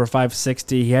OPS over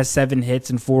 560. He has 7 hits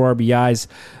and 4 RBIs.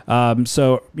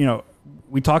 So,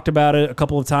 we talked about it a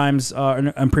couple of times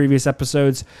in previous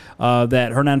episodes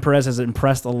that Hernan Perez has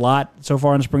impressed a lot so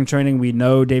far in spring training. We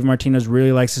know Dave Martinez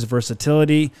really likes his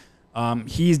versatility.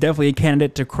 He's definitely a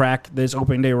candidate to crack this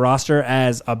opening day roster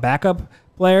as a backup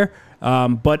player.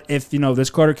 But if, this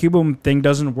Carter Kieboom thing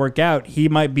doesn't work out, he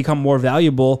might become more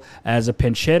valuable as a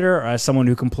pinch hitter or as someone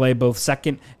who can play both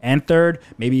second and third,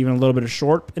 maybe even a little bit of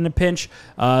short in a pinch.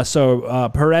 So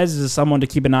Perez is someone to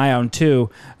keep an eye on too,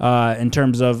 in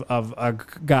terms of a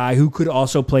guy who could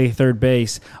also play third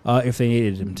base if they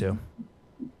needed him to.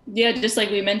 Yeah, just like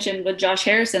we mentioned with Josh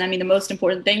Harrison, I mean, the most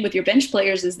important thing with your bench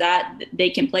players is that they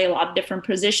can play a lot of different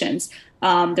positions.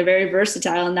 They're very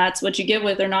versatile, and that's what you get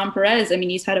with Hernan Perez. I mean,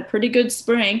 he's had a pretty good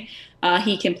spring.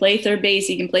 He can play third base,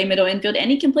 he can play middle infield,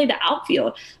 and he can play the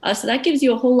outfield. So that gives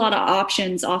you a whole lot of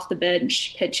options off the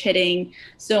bench, pitch hitting,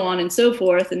 so on and so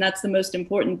forth, and that's the most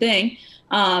important thing.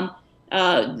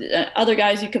 Other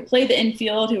guys who could play the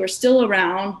infield who are still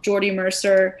around, Jordy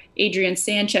Mercer, Adrian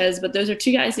Sanchez, but those are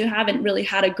two guys who haven't really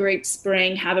had a great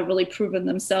spring, haven't really proven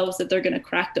themselves that they're going to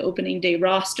crack the opening day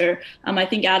roster. I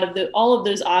think out of all of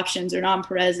those options, Hernan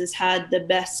Perez has had the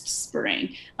best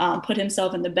spring, put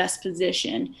himself in the best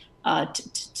position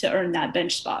to earn that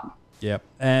bench spot. Yep.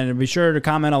 And be sure to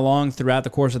comment along throughout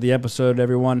the course of the episode,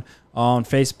 everyone, on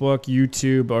Facebook,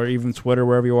 YouTube, or even Twitter,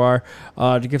 wherever you are,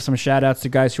 to give some shout-outs to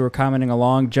guys who are commenting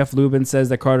along. Jeff Lubin says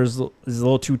that Carter is a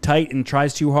little too tight and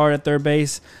tries too hard at third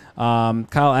base.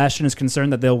 Kyle Ashton is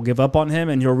concerned that they'll give up on him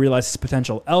and he'll realize his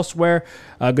potential elsewhere.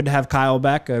 Good to have Kyle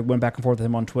back. I went back and forth with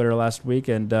him on Twitter last week,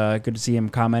 and good to see him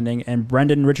commenting. And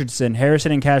Brendan Richardson,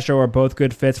 Harrison and Castro are both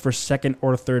good fits for second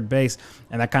or third base,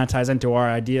 and that kind of ties into our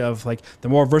idea of, like, the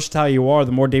more versatile you are,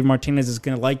 the more Dave Martinez is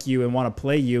going to like you and want to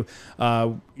play you.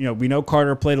 We know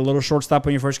Carter played a little shortstop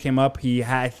when he first came up. He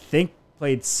had, I think,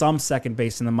 played some second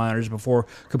base in the minors before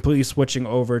completely switching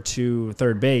over to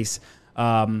third base.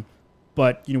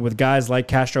 But, with guys like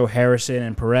Castro, Harrison,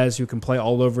 and Perez who can play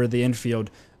all over the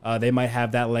infield, they might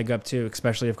have that leg up too,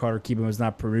 especially if Carter Kieboom is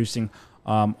not producing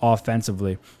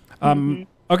offensively.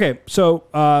 Okay, so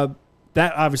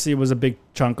that obviously was a big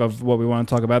chunk of what we want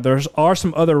to talk about. There are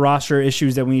some other roster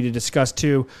issues that we need to discuss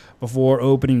too before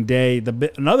opening day.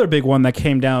 Another big one that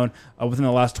came down within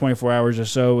the last 24 hours or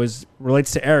so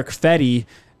relates to Erick Fedde.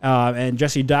 And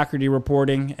Jesse Doherty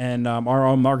reporting, and our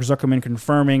own Mark Zuckerman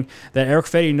confirming that Erick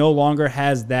Fedde no longer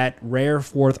has that rare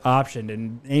fourth option.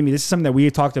 And Amy, this is something that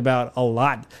we talked about a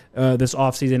lot this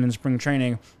offseason in spring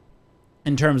training,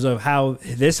 in terms of how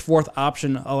this fourth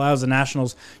option allows the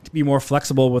Nationals to be more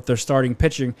flexible with their starting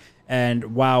pitching.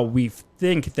 And while we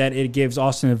think that it gives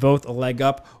Austin Voth a leg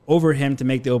up over him to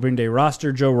make the opening day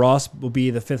roster, Joe Ross will be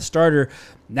the fifth starter.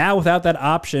 Now, without that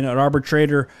option, an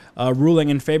arbitrator ruling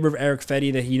in favor of Erick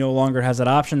Fedde that he no longer has that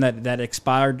option that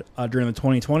expired during the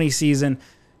 2020 season.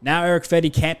 Now Erick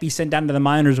Fedde can't be sent down to the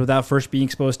minors without first being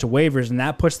exposed to waivers, and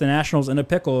that puts the Nationals in a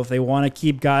pickle if they want to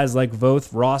keep guys like Voth,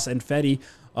 Ross, and Fedde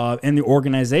in the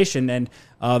organization. And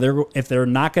if they're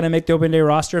not going to make the opening day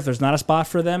roster, if there's not a spot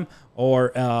for them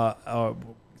or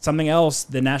something else,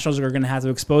 the Nationals are going to have to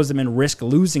expose them and risk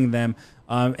losing them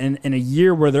in a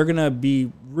year where they're going to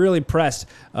be really pressed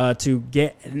to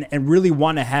get and really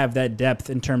want to have that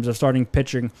depth in terms of starting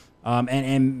pitching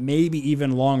and maybe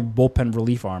even long bullpen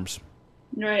relief arms.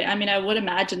 Right. I mean, I would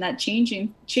imagine that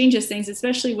changes things,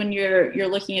 especially when you're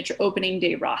looking at your opening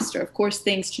day roster. Of course,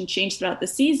 things can change throughout the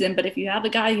season, but if you have a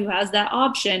guy who has that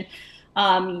option,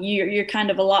 you're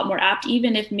kind of a lot more apt,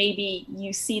 even if maybe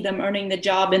you see them earning the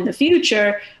job in the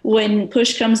future. When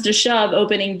push comes to shove,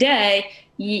 opening day,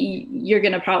 you're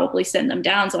going to probably send them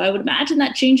down. So I would imagine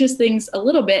that changes things a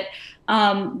little bit.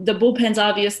 The bullpen's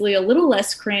obviously a little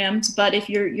less crammed, but if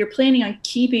you're planning on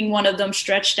keeping one of them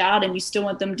stretched out and you still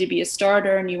want them to be a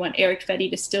starter and you want Erick Fedde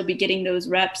to still be getting those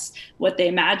reps, what they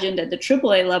imagined at the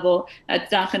AAA level,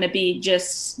 that's not going to be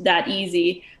just that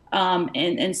easy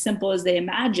and simple as they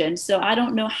imagined. So I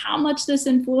don't know how much this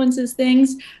influences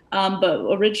things, but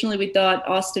originally we thought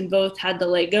Austin Voth had the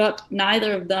leg up.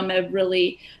 Neither of them have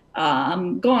really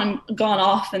gone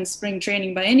off in spring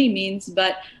training by any means,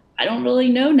 but I don't really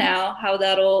know now how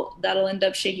that'll end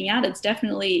up shaking out. It's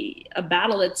definitely a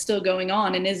battle that's still going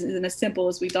on and isn't as simple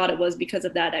as we thought it was because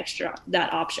of that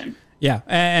option. Yeah,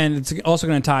 and it's also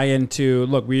going to tie into,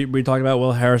 look, we talked about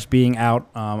Will Harris being out.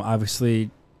 Obviously,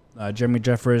 Jeremy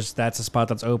Jeffress, that's a spot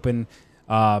that's open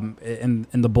in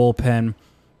the bullpen.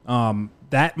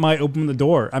 That might open the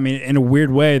door. I mean, in a weird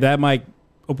way, that might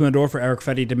open the door for Erick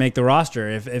Fedde to make the roster.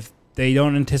 If they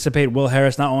don't anticipate Will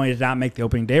Harris not only to not make the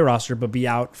opening day roster, but be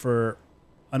out for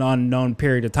an unknown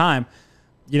period of time,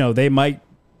 that might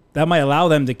allow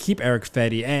them to keep Erick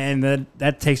Fedde, and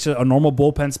that takes a normal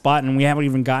bullpen spot. And we haven't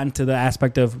even gotten to the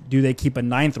aspect of, do they keep a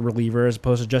ninth reliever as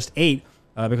opposed to just 8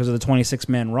 because of the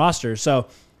 26-man roster. So,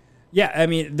 yeah, I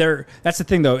mean, that's the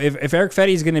thing though. If Erick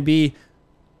Fedde is going to be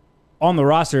on the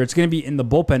roster, it's going to be in the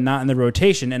bullpen, not in the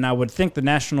rotation. And I would think the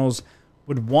Nationals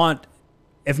would want,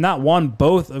 if not one,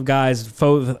 both of guys,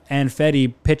 Foth and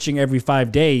Fedde, pitching every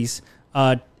 5 days,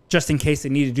 just in case they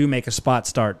need to make a spot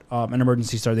start, an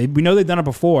emergency start. We know they've done it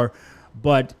before,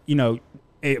 but a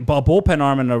bullpen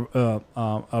arm and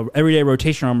a everyday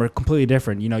rotation arm are completely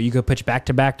different. You could pitch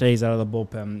back-to-back days out of the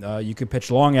bullpen. You could pitch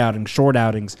long outings, short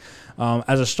outings.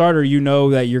 As a starter, you know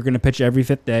that you're going to pitch every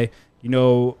 5th day. You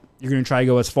know you're going to try to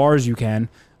go as far as you can,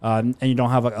 and you don't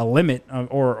have a limit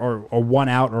or 1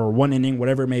 out or 1 inning,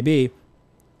 whatever it may be.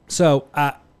 So,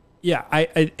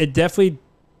 it definitely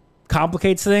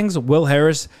complicates things. Will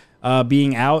Harris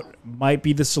being out might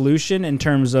be the solution in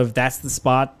terms of that's the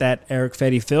spot that Erick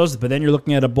Fedde fills. But then you're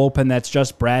looking at a bullpen that's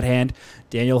just Brad Hand,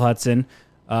 Daniel Hudson,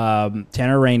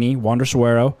 Tanner Rainey, Wander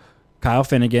Suero, Kyle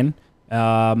Finnegan,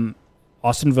 Austin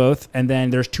Voth, and then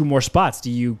there's 2 more spots.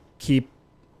 Do you keep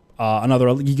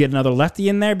you get another lefty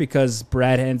in there because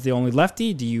Brad Hand's the only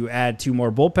lefty? Do you add 2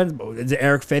 more bullpens? Is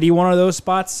Erick Fedde one of those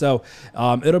spots? So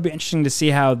it'll be interesting to see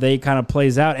how they kind of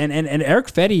plays out. And Erick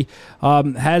Fedde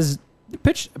has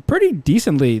pitched pretty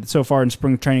decently so far in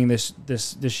spring training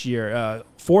this year.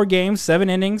 4 games, 7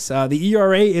 innings. The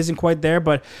ERA isn't quite there,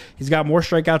 but he's got more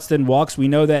strikeouts than walks. We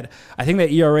know that. I think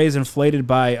that ERA is inflated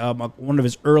by one of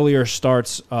his earlier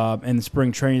starts in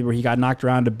spring training where he got knocked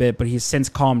around a bit, but he's since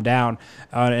calmed down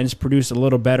and has produced a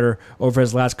little better over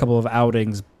his last couple of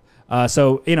outings.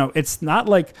 So it's not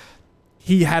like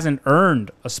he hasn't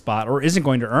earned a spot or isn't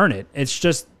going to earn it. It's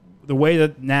just the way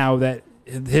that now that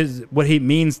what he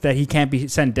means that he can't be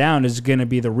sent down is going to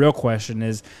be the real question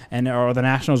and are the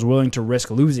Nationals willing to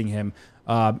risk losing him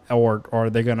or are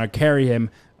they going to carry him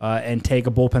and take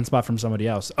a bullpen spot from somebody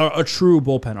else, a true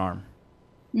bullpen arm?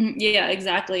 Yeah,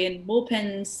 exactly. And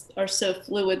bullpens are so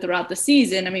fluid throughout the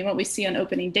season. I mean, what we see on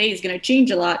opening day is going to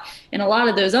change a lot. And a lot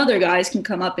of those other guys can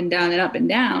come up and down and up and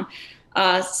down.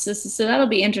 So that'll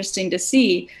be interesting to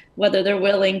see whether they're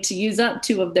willing to use up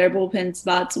 2 of their bullpen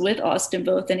spots with Austin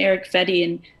Voth and Erick Fedde.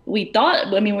 And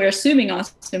we're assuming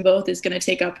Austin Voth is going to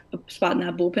take up a spot in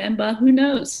that bullpen, but who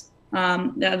knows?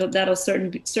 That'll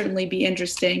certainly be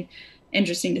interesting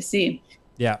to see.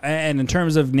 Yeah, and in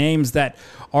terms of names that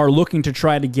are looking to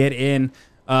try to get in,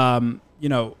 Javi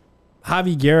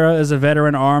Guerra is a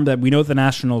veteran arm that we know the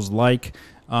Nationals like.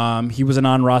 He was a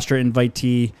non-roster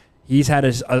invitee. He's had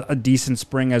a decent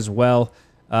spring as well.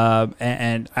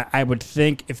 And I would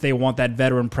think if they want that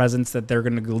veteran presence that they're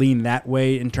going to lean that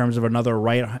way in terms of another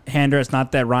right-hander. It's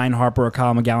not that Ryan Harper or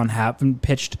Kyle McGowan haven't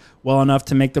pitched well enough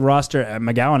to make the roster.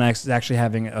 McGowan is actually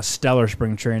having a stellar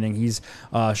spring training. He's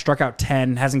struck out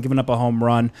 10, hasn't given up a home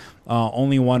run,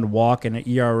 only 1 walk, and an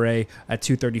ERA at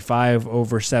 2.35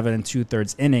 over 7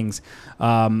 2/3 innings.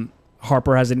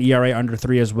 Harper has an ERA under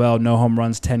 3 as well, no home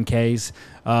runs, 10 Ks.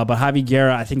 But Javi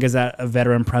Guerra, I think, is that a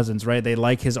veteran presence, right? They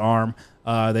like his arm.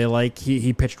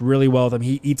 He pitched really well with them.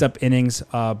 He eats up innings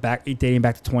dating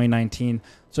back to 2019.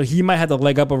 So he might have the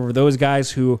leg up over those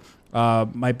guys who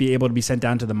might be able to be sent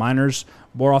down to the minors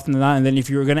more often than not. And then if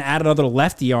you're going to add another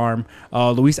lefty arm,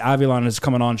 Luis Avilan is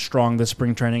coming on strong this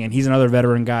spring training, and he's another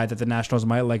veteran guy that the Nationals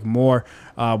might like more,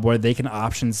 where they can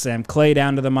option Sam Clay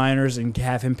down to the minors and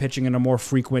have him pitching in a more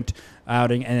frequent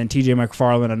outing. And then TJ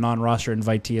McFarland, a non-roster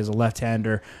invitee, as a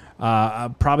left-hander,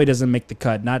 probably doesn't make the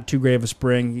cut. Not too great of a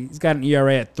spring. He's got an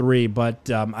ERA at 3, but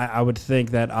I would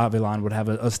think that Avilan would have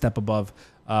a step above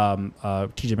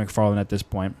TJ McFarland at this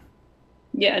point.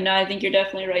 Yeah, no, I think you're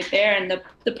definitely right there. And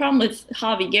the problem with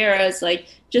Javi Guerra is,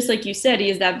 just like you said, he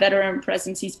is that veteran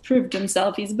presence. He's proved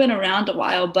himself. He's been around a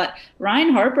while. But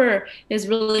Ryan Harper has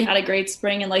really had a great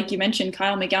spring. And like you mentioned,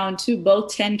 Kyle McGowan too,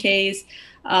 both 10 Ks.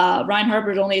 Ryan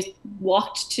Harper's only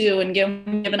walked 2 and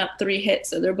given up 3 hits.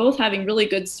 So they're both having really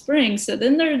good springs. So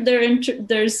then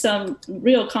there's some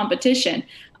real competition.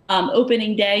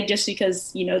 Opening day, just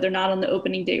because, they're not on the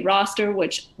opening day roster,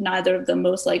 which neither of them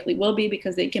most likely will be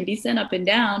because they can be sent up and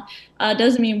down,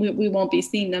 doesn't mean we won't be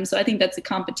seeing them. So I think that's a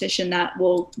competition that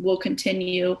we'll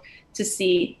continue to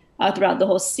see throughout the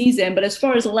whole season. But as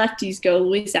far as lefties go,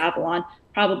 Luis Avilan,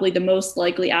 probably the most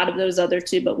likely out of those other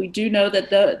 2. But we do know that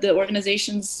the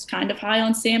organization's kind of high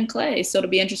on Sam Clay. So it'll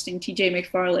be interesting. TJ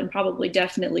McFarland, probably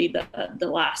definitely the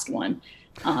last one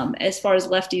as far as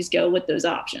lefties go with those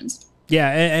options. Yeah,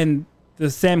 and the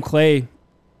Sam Clay,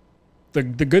 the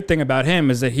good thing about him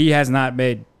is that he has not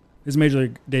made his major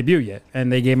league debut yet,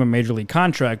 and they gave him a major league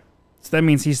contract. So that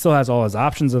means he still has all his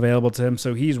options available to him,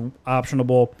 so he's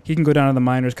optionable. He can go down to the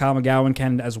minors. Kyle McGowan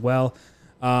can as well.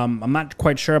 I'm not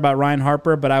quite sure about Ryan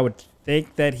Harper, but I would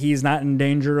think that he's not in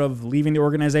danger of leaving the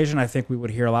organization. I think we would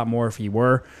hear a lot more if he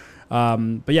were.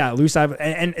 But yeah,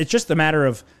 and it's just a matter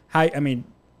of how,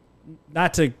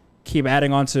 not to keep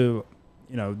adding on to,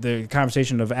 the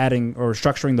conversation of adding or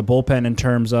structuring the bullpen in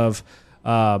terms of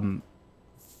Fedde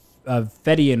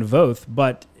and Voth,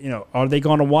 but are they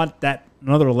going to want that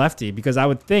another lefty? Because I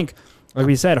would think, like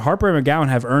we said, Harper and McGowan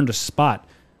have earned a spot,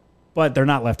 but they're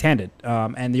not left-handed,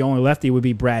 and the only lefty would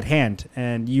be Brad Hand.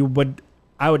 And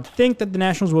I would think that the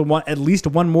Nationals would want at least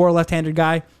one more left-handed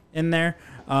guy in there,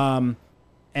 and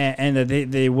that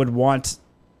they would want,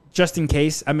 just in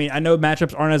case. I mean, I know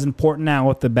matchups aren't as important now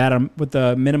with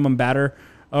the minimum batter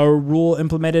rule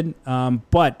implemented,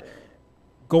 but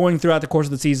going throughout the course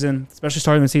of the season, especially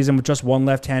starting the season with just one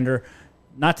left-hander,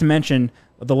 not to mention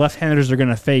the left-handers they're going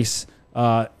to face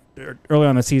early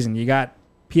on in the season. You got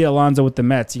Pete Alonso with the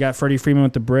Mets. You got Freddie Freeman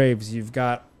with the Braves. You've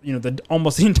got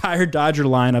almost the entire Dodger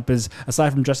lineup is,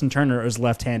 aside from Justin Turner, is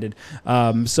left-handed.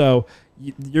 So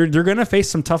you're going to face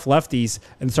some tough lefties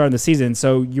in the start of the season.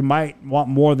 So you might want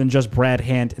more than just Brad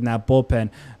Hand in that bullpen,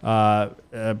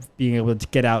 being able to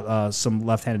get out some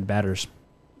left-handed batters.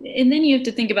 And then you have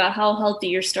to think about how healthy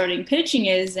your starting pitching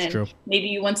is, and maybe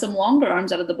you want some longer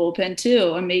arms out of the bullpen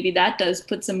too, and maybe that does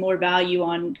put some more value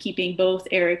on keeping both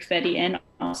Erick Fedde and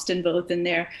Austin Voth in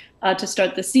there to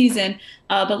start the season.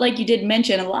 But like you did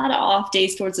mention, a lot of off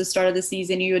days towards the start of the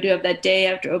season. You do have that day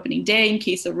after opening day in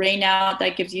case of rain out.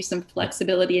 That gives you some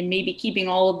flexibility, and maybe keeping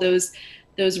all of those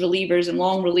relievers and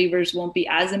long relievers won't be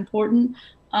as important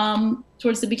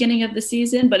towards the beginning of the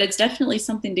season, but it's definitely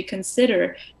something to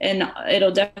consider, and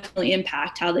it'll definitely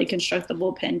impact how they construct the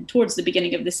bullpen towards the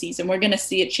beginning of the season. We're going to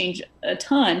see it change a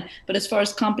ton, but as far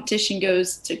as competition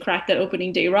goes to crack that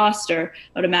opening day roster,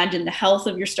 I would imagine the health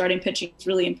of your starting pitching is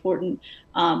really important.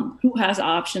 Who has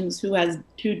options,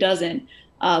 who doesn't,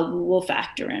 will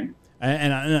factor in.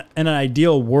 And in an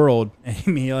ideal world,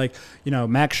 Amy,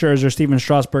 Max Scherzer, Steven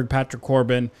Strasburg, Patrick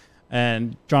Corbin,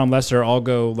 and John Lester all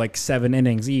go 7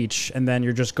 innings each, and then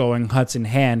you're just going Hudson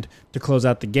Hand to close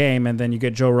out the game, and then you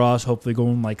get Joe Ross hopefully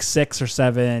going 6 or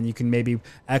 7. You can maybe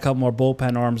add a couple more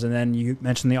bullpen arms, and then you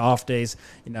mentioned the off days.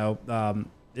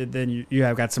 Then you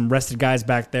have got some rested guys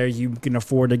back there. You can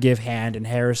afford to give Hand and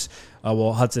Harris,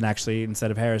 Hudson actually instead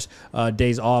of Harris,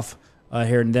 days off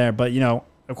here and there. But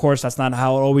of course, that's not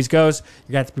how it always goes.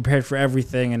 You got to be prepared for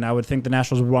everything, and I would think the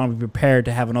Nationals would want to be prepared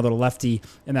to have another lefty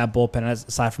in that bullpen,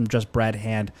 aside from just Brad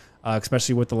Hand,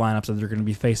 especially with the lineups that they're going to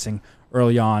be facing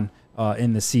early on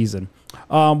in the season.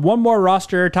 One more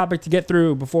roster topic to get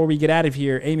through before we get out of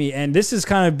here, Amy, and this is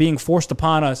kind of being forced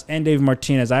upon us and Davey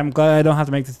Martinez. I'm glad I don't have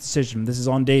to make this decision. This is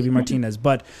on Davey Martinez,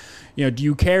 but do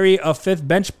you carry a 5th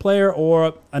bench player or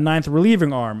a 9th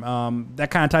relieving arm?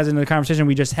 That kind of ties into the conversation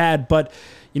we just had, but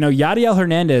Yadiel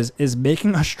Hernandez is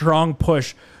making a strong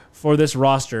push for this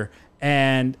roster,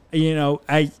 and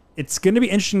it's going to be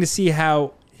interesting to see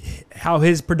how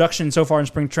his production so far in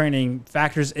spring training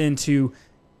factors into,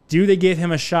 do they give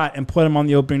him a shot and put him on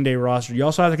the opening day roster? You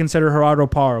also have to consider Gerardo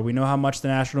Parra. We know how much the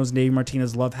Nationals and Davey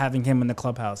Martinez love having him in the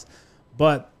clubhouse,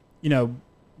 but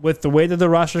with the way that the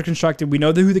roster is constructed, we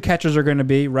know who the catchers are going to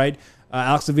be, right?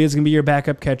 Alex Avila is going to be your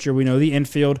backup catcher. We know the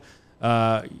infield.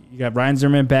 You got Ryan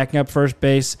Zimmerman backing up first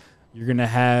base. You're going to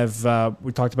have,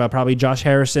 we talked about probably Josh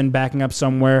Harrison backing up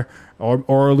somewhere,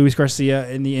 or Luis Garcia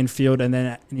in the infield. And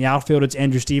then in the outfield, it's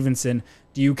Andrew Stevenson.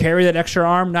 Do you carry that extra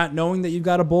arm not knowing that you've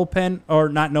got a bullpen, or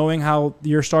not knowing how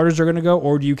your starters are going to go?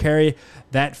 Or do you carry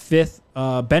that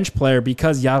 5th bench player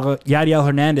because Yadiel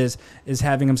Hernandez is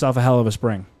having himself a hell of a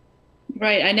spring?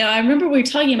 Right. I know. I remember we were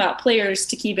talking about players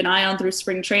to keep an eye on through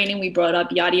spring training. We brought up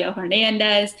Yadiel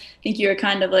Hernandez. I think you were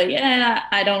kind of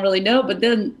I don't really know. But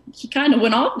then he kind of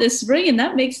went off this spring, and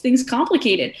that makes things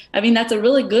complicated. I mean, that's a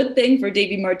really good thing for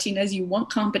Davey Martinez. You want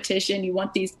competition. You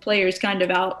want these players kind of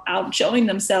out showing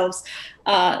themselves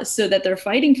so that they're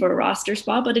fighting for a roster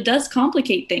spot. But it does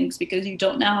complicate things because you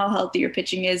don't know how healthy your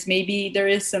pitching is. Maybe there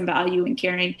is some value in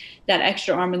carrying that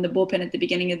extra arm in the bullpen at the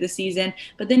beginning of the season.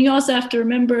 But then you also have to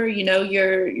remember,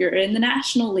 you're in the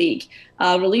National League.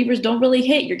 Relievers don't really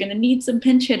hit. You're going to need some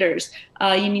pinch hitters.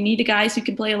 You need guys who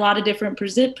can play a lot of different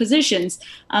positions.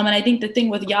 And I think the thing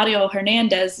with Yadiel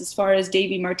Hernandez, as far as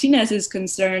Davey Martinez is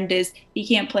concerned, is he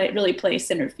can't really play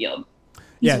center field.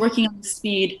 He's working on the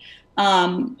speed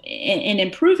and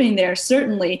improving there,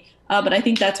 certainly. But I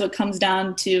think that's what comes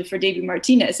down to for Davey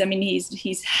Martinez. I mean,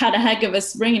 he's had a heck of a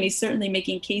spring, and he's certainly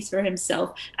making a case for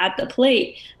himself at the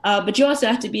plate. But you also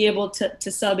have to be able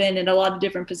to sub in a lot of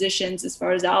different positions as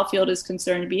far as the outfield is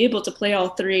concerned, to be able to play all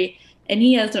 3. And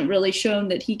he hasn't really shown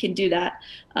that he can do that,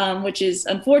 which is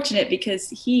unfortunate because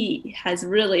he has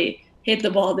really hit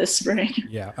the ball this spring.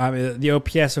 Yeah, I mean, the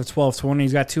OPS of 1220,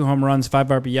 he's got 2 home runs, 5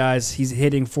 RBIs. He's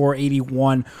hitting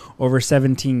 .481 over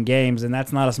 17 games, and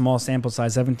that's not a small sample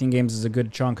size. 17 games is a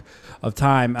good chunk of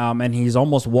time, and he's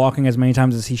almost walking as many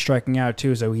times as he's striking out,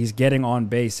 too, so he's getting on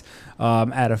base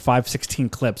at a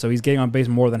 .516 clip. So he's getting on base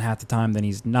more than half the time than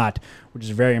he's not, which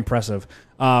is very impressive.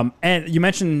 And you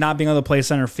mentioned not being able to play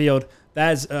center field.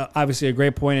 That is obviously a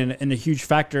great point and a huge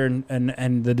factor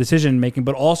in the decision making,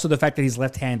 but also the fact that he's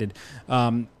left-handed.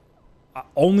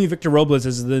 Only Victor Robles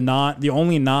is the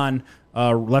only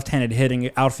left-handed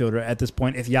hitting outfielder at this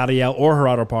point. If Yadiel or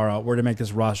Gerardo Parra were to make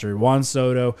this roster, Juan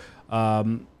Soto,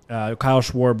 Kyle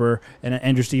Schwarber, and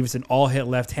Andrew Stevenson all hit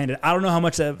left-handed. I don't know how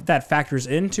much that factors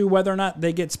into whether or not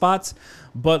they get spots,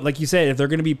 but like you said, if they're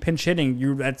going to be pinch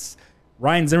hitting, that's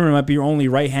Ryan Zimmerman might be your only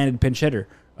right-handed pinch hitter.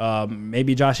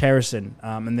 Maybe Josh Harrison.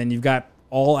 And then you've got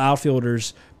all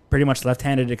outfielders pretty much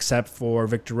left-handed except for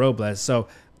Victor Robles. So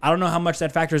I don't know how much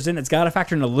that factors in. It's got to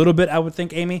factor in a little bit, I would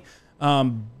think, Amy.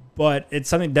 But it's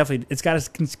something definitely, it's got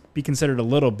to be considered a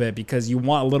little bit because you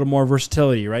want a little more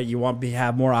versatility, right? You want to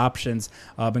have more options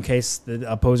in case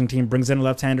the opposing team brings in a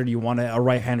left-hander. You want a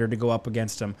right-hander to go up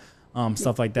against him,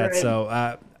 stuff like that. Right.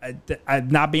 So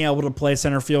not being able to play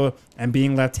center field and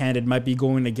being left-handed might be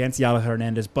going against Yadiel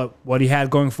Hernandez, but what he had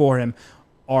going for him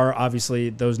are obviously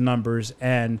those numbers,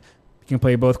 and he can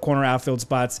play both corner outfield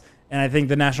spots. And I think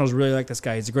the Nationals really like this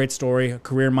guy. He's a great story, a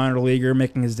career minor leaguer,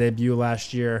 making his debut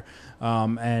last year,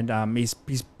 and he's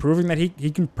proving that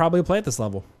he can probably play at this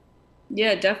level.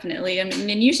 Yeah, definitely. I mean,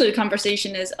 and usually the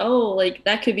conversation is, like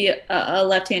that could be a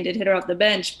left-handed hitter off the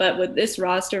bench. But with this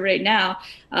roster right now,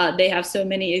 they have so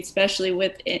many, especially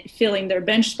with filling their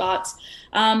bench spots.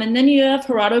 And then you have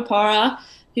Gerardo Parra,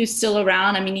 who's still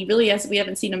around. I mean, we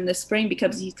haven't seen him this spring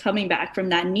because he's coming back from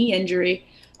that knee injury.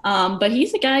 But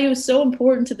he's a guy who's so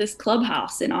important to this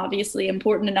clubhouse and obviously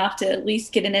important enough to at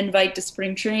least get an invite to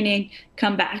spring training,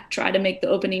 come back, try to make the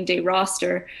opening day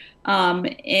roster.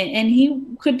 And he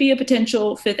could be a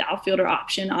potential 5th outfielder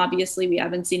option. Obviously, we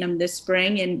haven't seen him this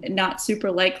spring and not super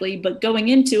likely. But going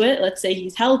into it, let's say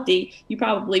he's healthy, you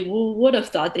probably would have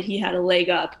thought that he had a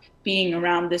leg up being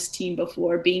around this team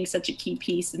before, being such a key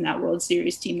piece in that World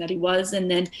Series team that he was. And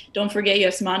then don't forget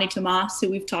Yasmani Tomas, who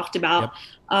we've talked about,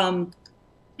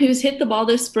 who's hit the ball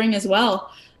this spring as well.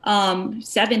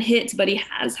 7 hits, but he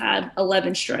has had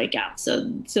 11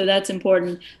 strikeouts. So that's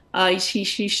important.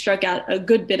 He struck out a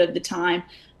good bit of the time.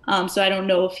 So I don't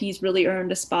know if he's really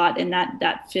earned a spot in that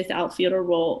 5th outfielder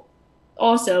role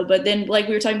also. But then, like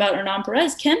we were talking about, Hernan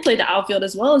Perez can play the outfield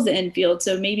as well as the infield.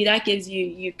 So maybe that gives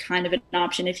you kind of an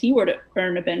option if he were to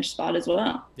earn a bench spot as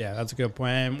well. Yeah, that's a good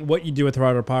point. And what you do with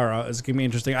Gerardo Parra is going to be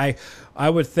interesting. I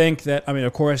would think that, I mean,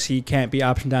 of course, he can't be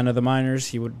optioned down to the minors.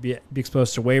 He would be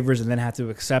exposed to waivers and then have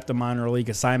to accept a minor league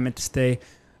assignment to stay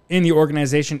in the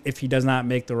organization if he does not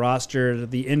make the roster.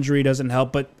 The injury doesn't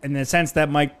help, but in a sense that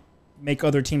might make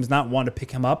other teams not want to pick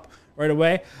him up right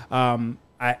away.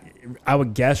 I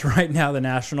would guess right now the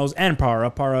Nationals and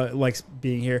Parra likes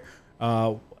being here,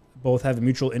 both have a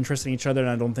mutual interest in each other, and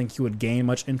I don't think he would gain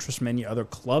much interest from any other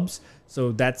clubs.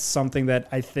 So that's something that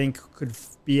I think could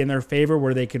be in their favor,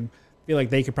 where they could feel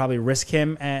like they could probably risk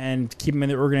him and keep him in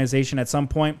the organization at some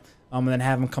point, and then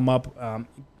have him come up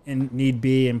in need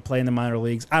be and play in the minor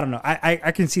leagues. I don't know.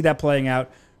 I can see that playing out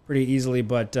pretty easily,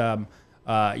 but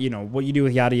what you do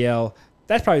with Yadiel,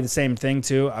 that's probably the same thing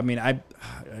too. I mean, I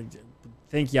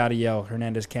think Yadiel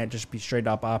Hernandez can't just be straight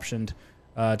up optioned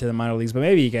to the minor leagues, but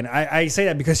maybe he can. I say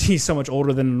that because he's so much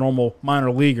older than a normal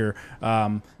minor leaguer.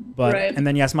 And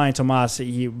then Yasmani Tomas,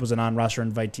 he was a non-roster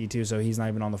invitee too, so he's not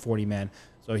even on the 40-man.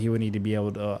 So he would need to be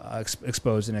able to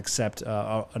expose and accept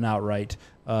an outright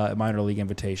minor league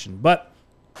invitation. But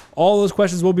all those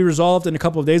questions will be resolved in a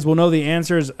couple of days. We'll know the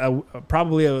answers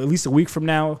probably at least a week from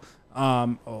now.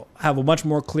 Have a much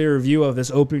more clear view of this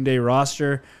opening day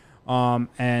roster.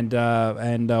 And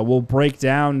we'll break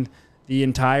down the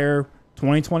entire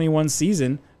 2021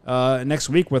 season next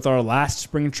week with our last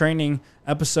spring training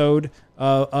episode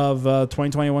of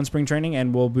 2021 spring training,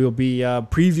 and we'll be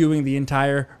previewing the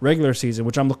entire regular season,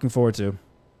 which I'm looking forward to.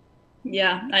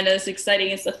 Yeah, I know it's exciting.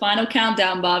 It's the final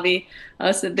countdown, Bobby.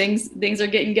 So things are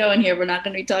getting going here. We're not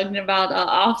going to be talking about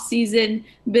off-season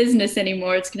business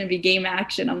anymore. It's going to be game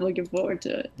action. I'm looking forward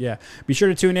to it. Yeah, be sure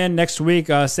to tune in next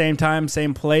week, same time,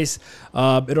 same place.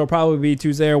 It'll probably be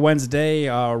Tuesday or Wednesday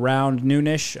around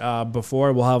noonish.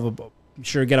 Before we'll have be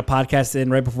sure to get a podcast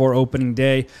in right before opening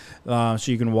day, so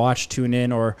you can watch, tune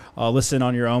in, or listen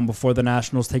on your own before the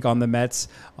Nationals take on the Mets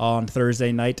on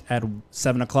Thursday night at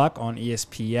 7 o'clock on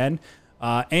ESPN.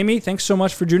 Amy, thanks so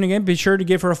much for tuning in. Be sure to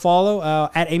give her a follow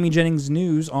at Amy Jennings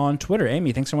News on Twitter.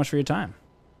 Amy, thanks so much for your time.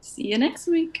 See you next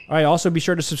week. All right. Also, be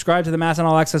sure to subscribe to the Mass and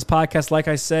All Access podcast. Like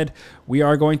I said, we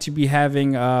are going to be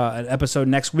having an episode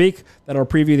next week that'll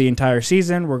preview the entire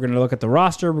season. We're going to look at the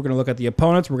roster. We're going to look at the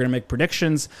opponents. We're going to make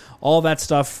predictions, all that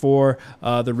stuff for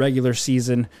the regular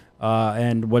season.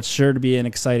 And what's sure to be an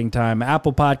exciting time.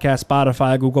 Apple Podcast,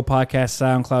 Spotify, Google Podcast,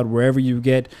 SoundCloud, wherever you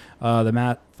get find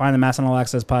the Mass and All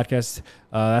Access podcast.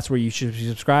 That's where you should be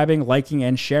subscribing, liking,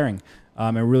 and sharing.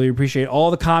 And really appreciate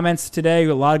all the comments today.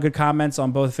 A lot of good comments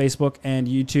on both Facebook and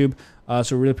YouTube.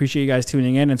 So really appreciate you guys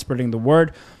tuning in and spreading the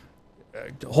word.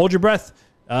 Hold your breath.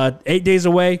 8 days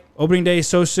away. Opening day is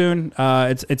so soon.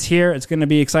 It's here. It's going to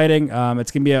be exciting.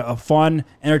 It's going to be a fun,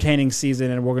 entertaining season,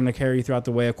 and we're going to carry you throughout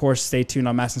the way. Of course, stay tuned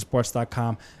on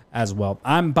massinsports.com as well.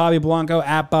 I'm Bobby Blanco,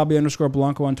 at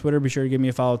Bobby_Blanco on Twitter. Be sure to give me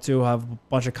a follow, too. I'll have a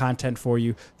bunch of content for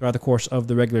you throughout the course of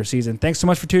the regular season. Thanks so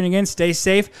much for tuning in. Stay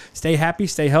safe, stay happy,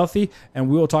 stay healthy, and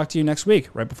we will talk to you next week,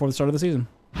 right before the start of the season.